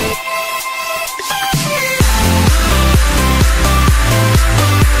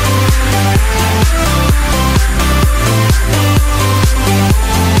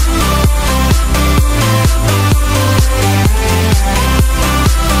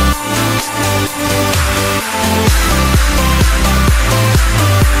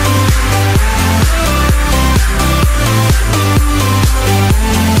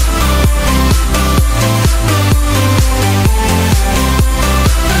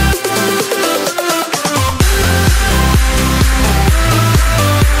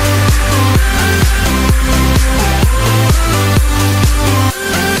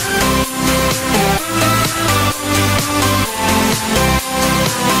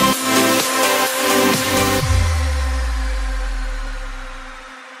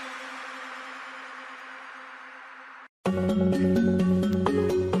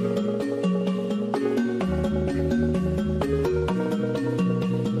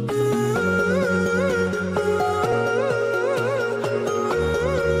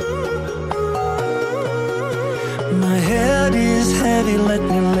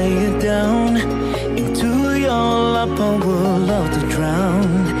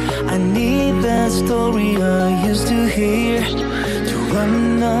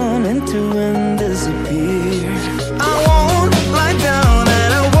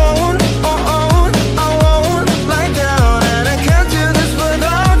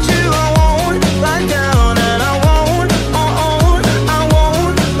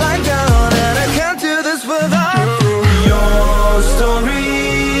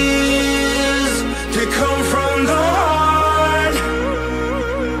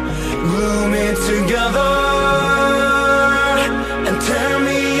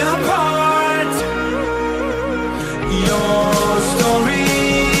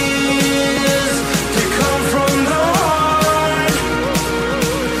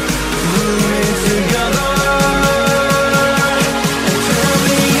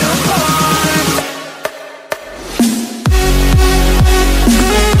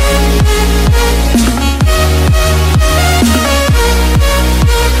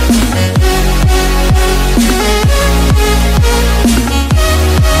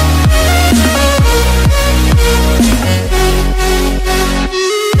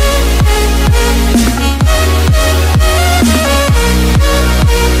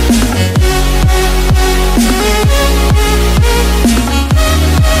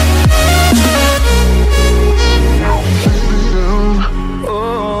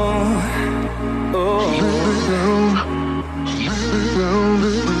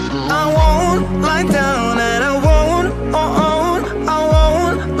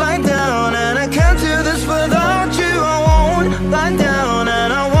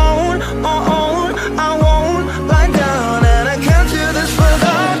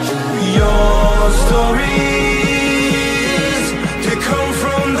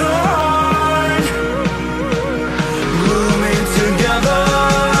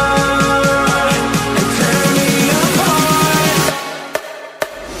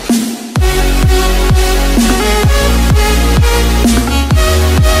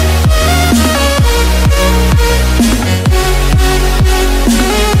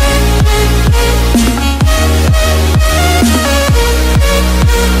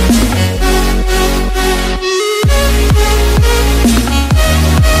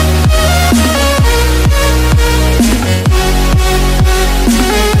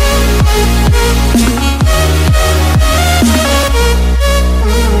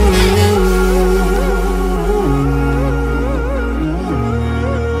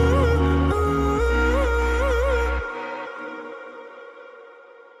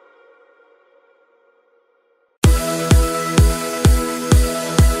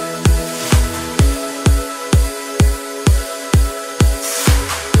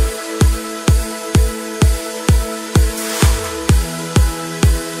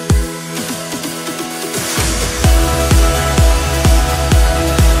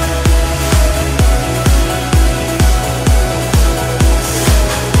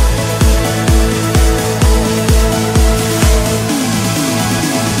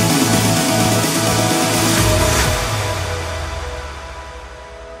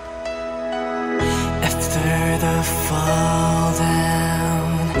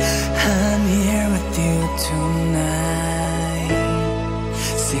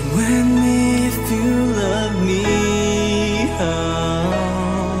 Sing with me if you love me.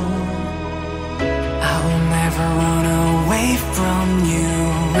 I will never run away from you.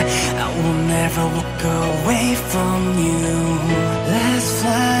 I will never walk away from you. Let's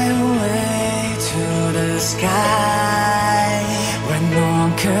fly away to the sky where no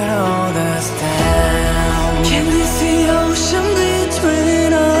one could hold us down. Can you see ocean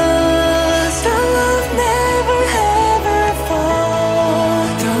between us? The love never ever fall.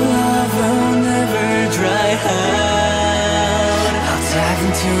 The love will never dry out. I'll dive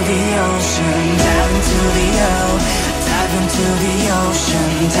into the ocean, dive into the dive into the ocean,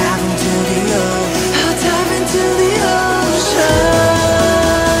 dive into the I'll dive into the ocean.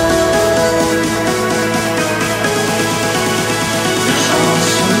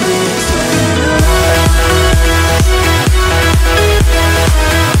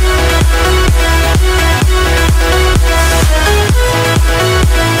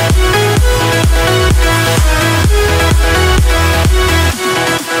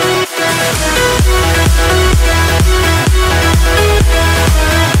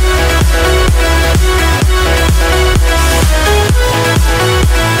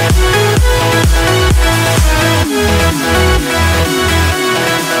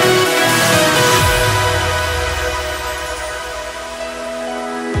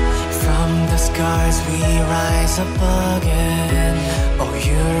 We rise up again. Oh,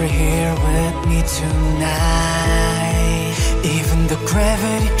 you're here with me tonight. Even the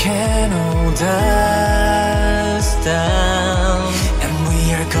gravity can't hold us down. And we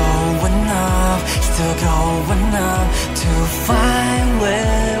are going up, still going up to find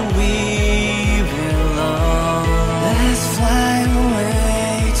where we belong. Let's fly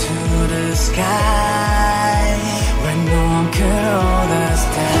away to the sky where no one could hold us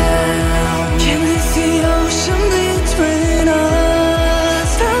down. Can you see ocean between us?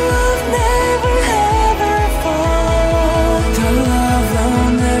 The love never ever fall. The love will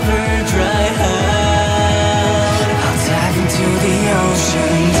never dry out. I'll dive into the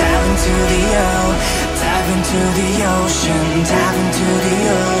ocean, dive into the dive into the ocean, dive into the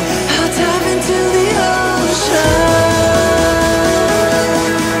I'll dive into the ocean.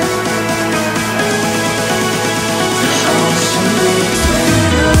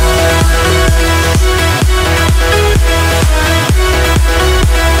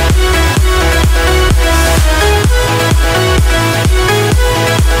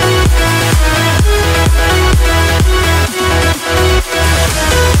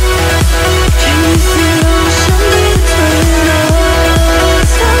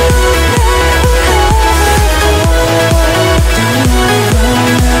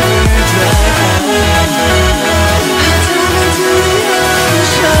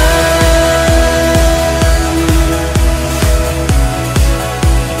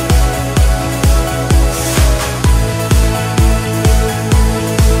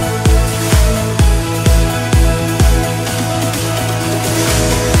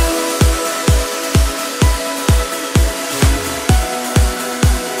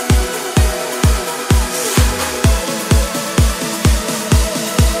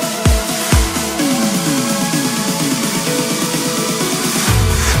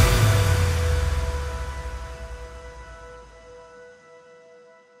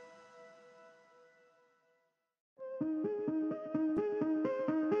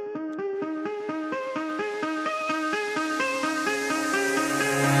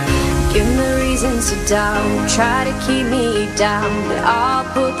 Give me reasons to doubt, try to keep me down, but I'll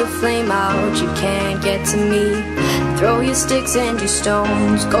put the flame out, you can't get to me. Throw your sticks and your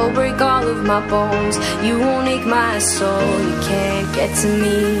stones, go break all of my bones. You won't ache my soul, you can't get to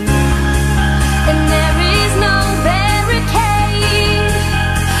me. And there is no barricade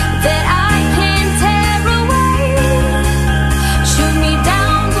that I can tear away. Shoot me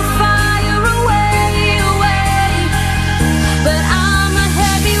down to fire away, away. But I'm a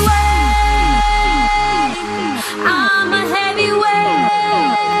heavyweight, I'm a heavyweight,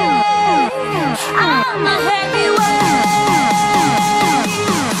 I'm a heavyweight.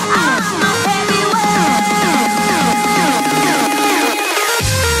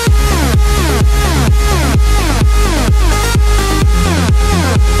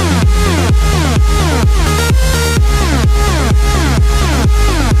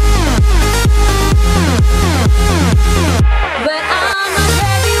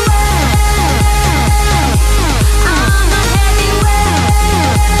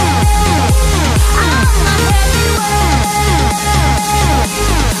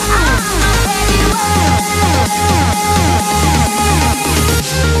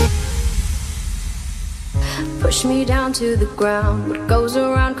 to the ground. What goes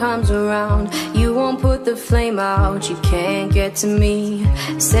around comes around. You won't put the flame out, you can't get to me.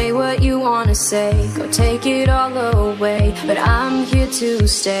 Say what you wanna say, go take it all away, but I'm here to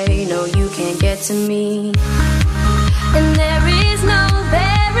stay. No, you can't get to me. And there is no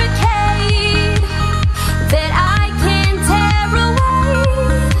barricade that I can tear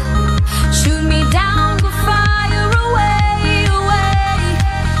away. Shoot me down, go fire away, away.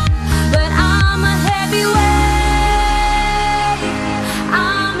 But I'm a heavyweight,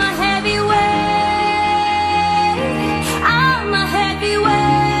 I'm a heavyweight, I'm a heavyweight,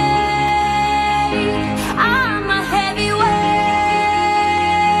 I'm a heavyweight.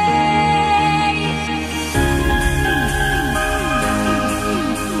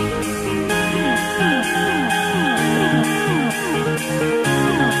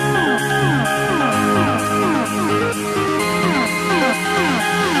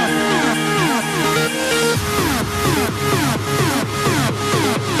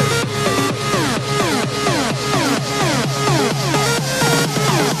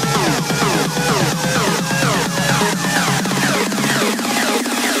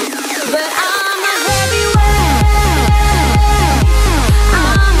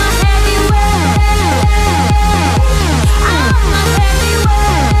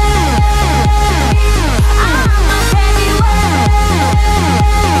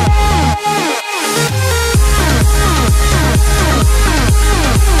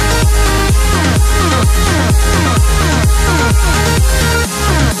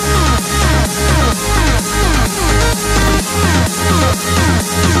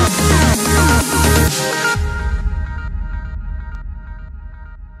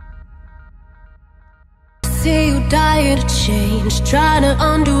 See you dying to change, trying to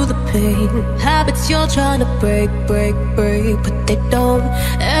undo the pain. Habits you're trying to break, break, break, but they don't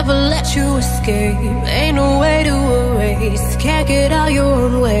ever let you escape. Ain't no way to erase, can't get out your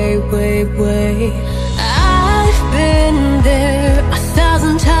own way, way, way. I've been there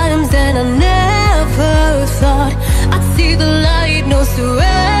 1,000 times and I never thought I'd see the light, no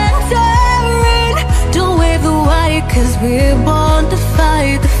surrendering. Don't wave the white, 'cause we're born to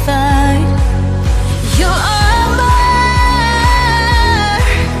fight the fight. Your armor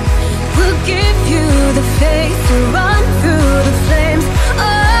will give you the faith to run through the flames.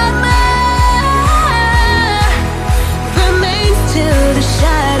 Armor remains till the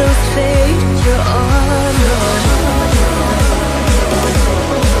shadows fade. Your armor,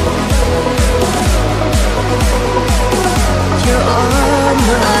 your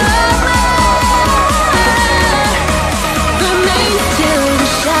armor remains till the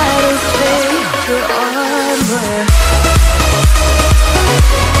shadows fade. Your armor.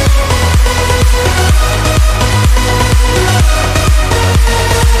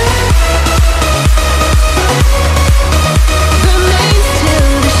 Remains till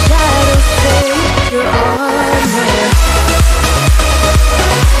the shadows fade. Your armor.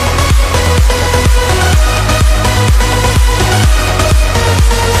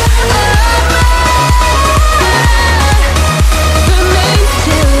 Remains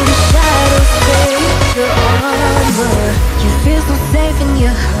till the shadows fade. Your armor. You feel so safe in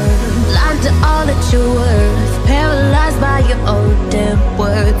your hurt, blind to all that you're worth, paralyzed by your own damn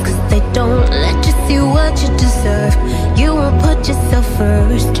words, 'cause they don't let you see what you deserve. You won't put yourself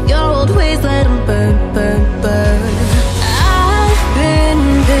first, your old ways let them burn, burn, burn. I've been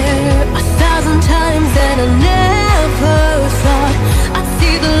there 1,000 times and I never thought I'd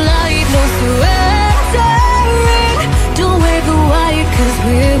see the light, no surrendering. Don't wave the white, 'cause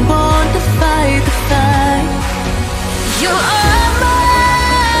we're born to fight the fight. Your armor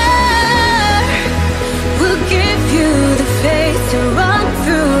will give you the faith to run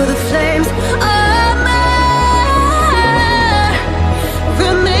through the flames. Armor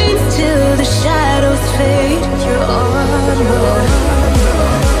remains till the shadows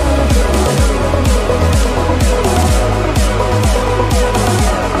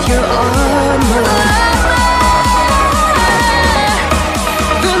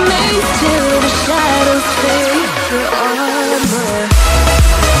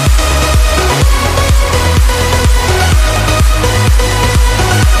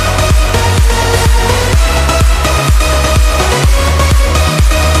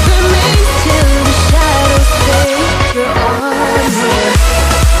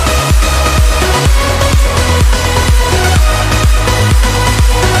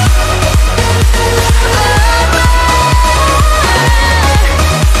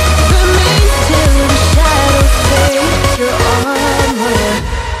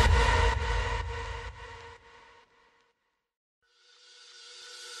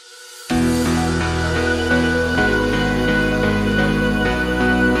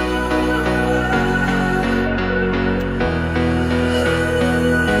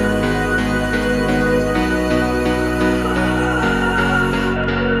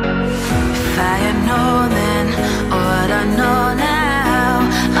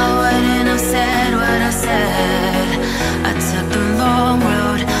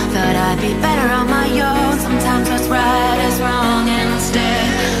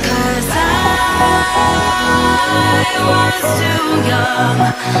young,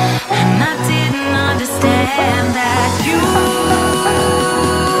 and I didn't understand that you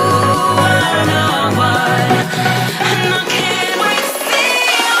were the one, and I can't wait to see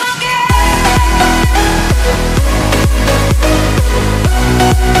you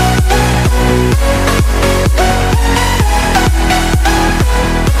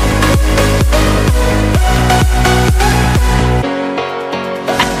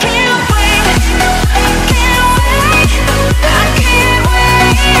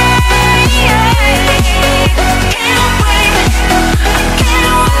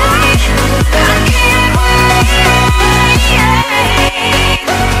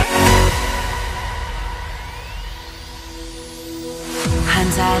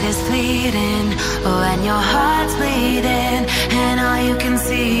hindsight is fleeting when your heart's bleeding and all you can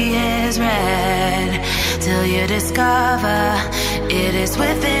see is red, till you discover it is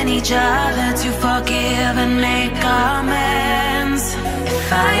within each other to forgive and make amends.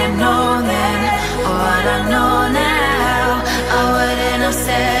 If I had known then what I know now, I wouldn't have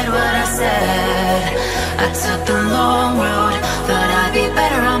said what I said. I took the long road, thought I'd be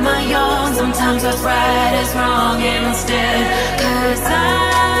better on my own. Sometimes what's right is wrong instead, 'cause I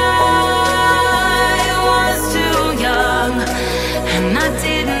was too young, and I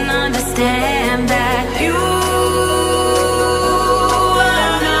didn't understand that you were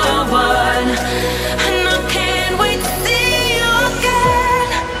the one, and I can't wait to see you again.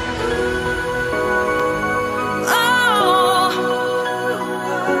 Oh,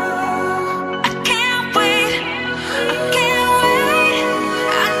 I can't wait, I can't wait,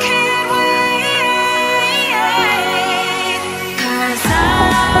 I can't wait, 'cause I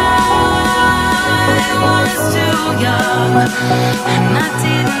was too young, and I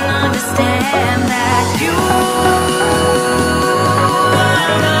didn't understand that you were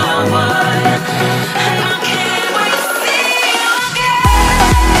the one, and I can't wait to see you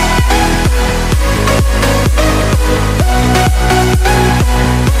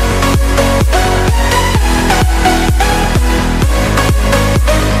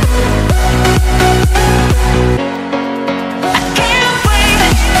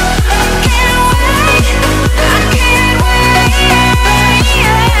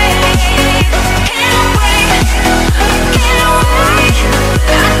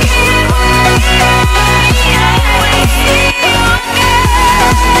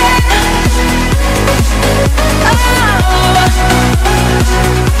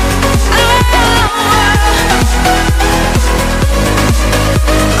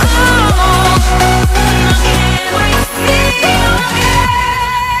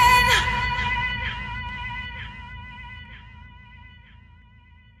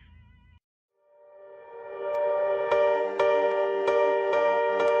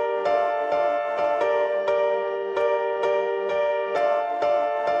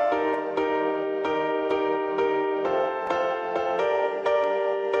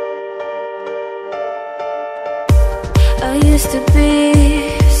I used to be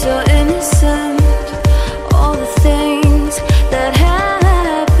so innocent. All the things that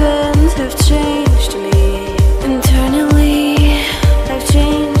happened have changed me internally. Have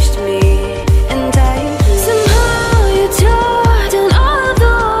changed me entirely. Somehow you tore down all of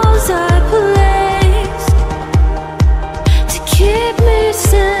those I placed to keep me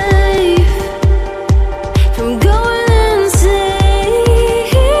safe.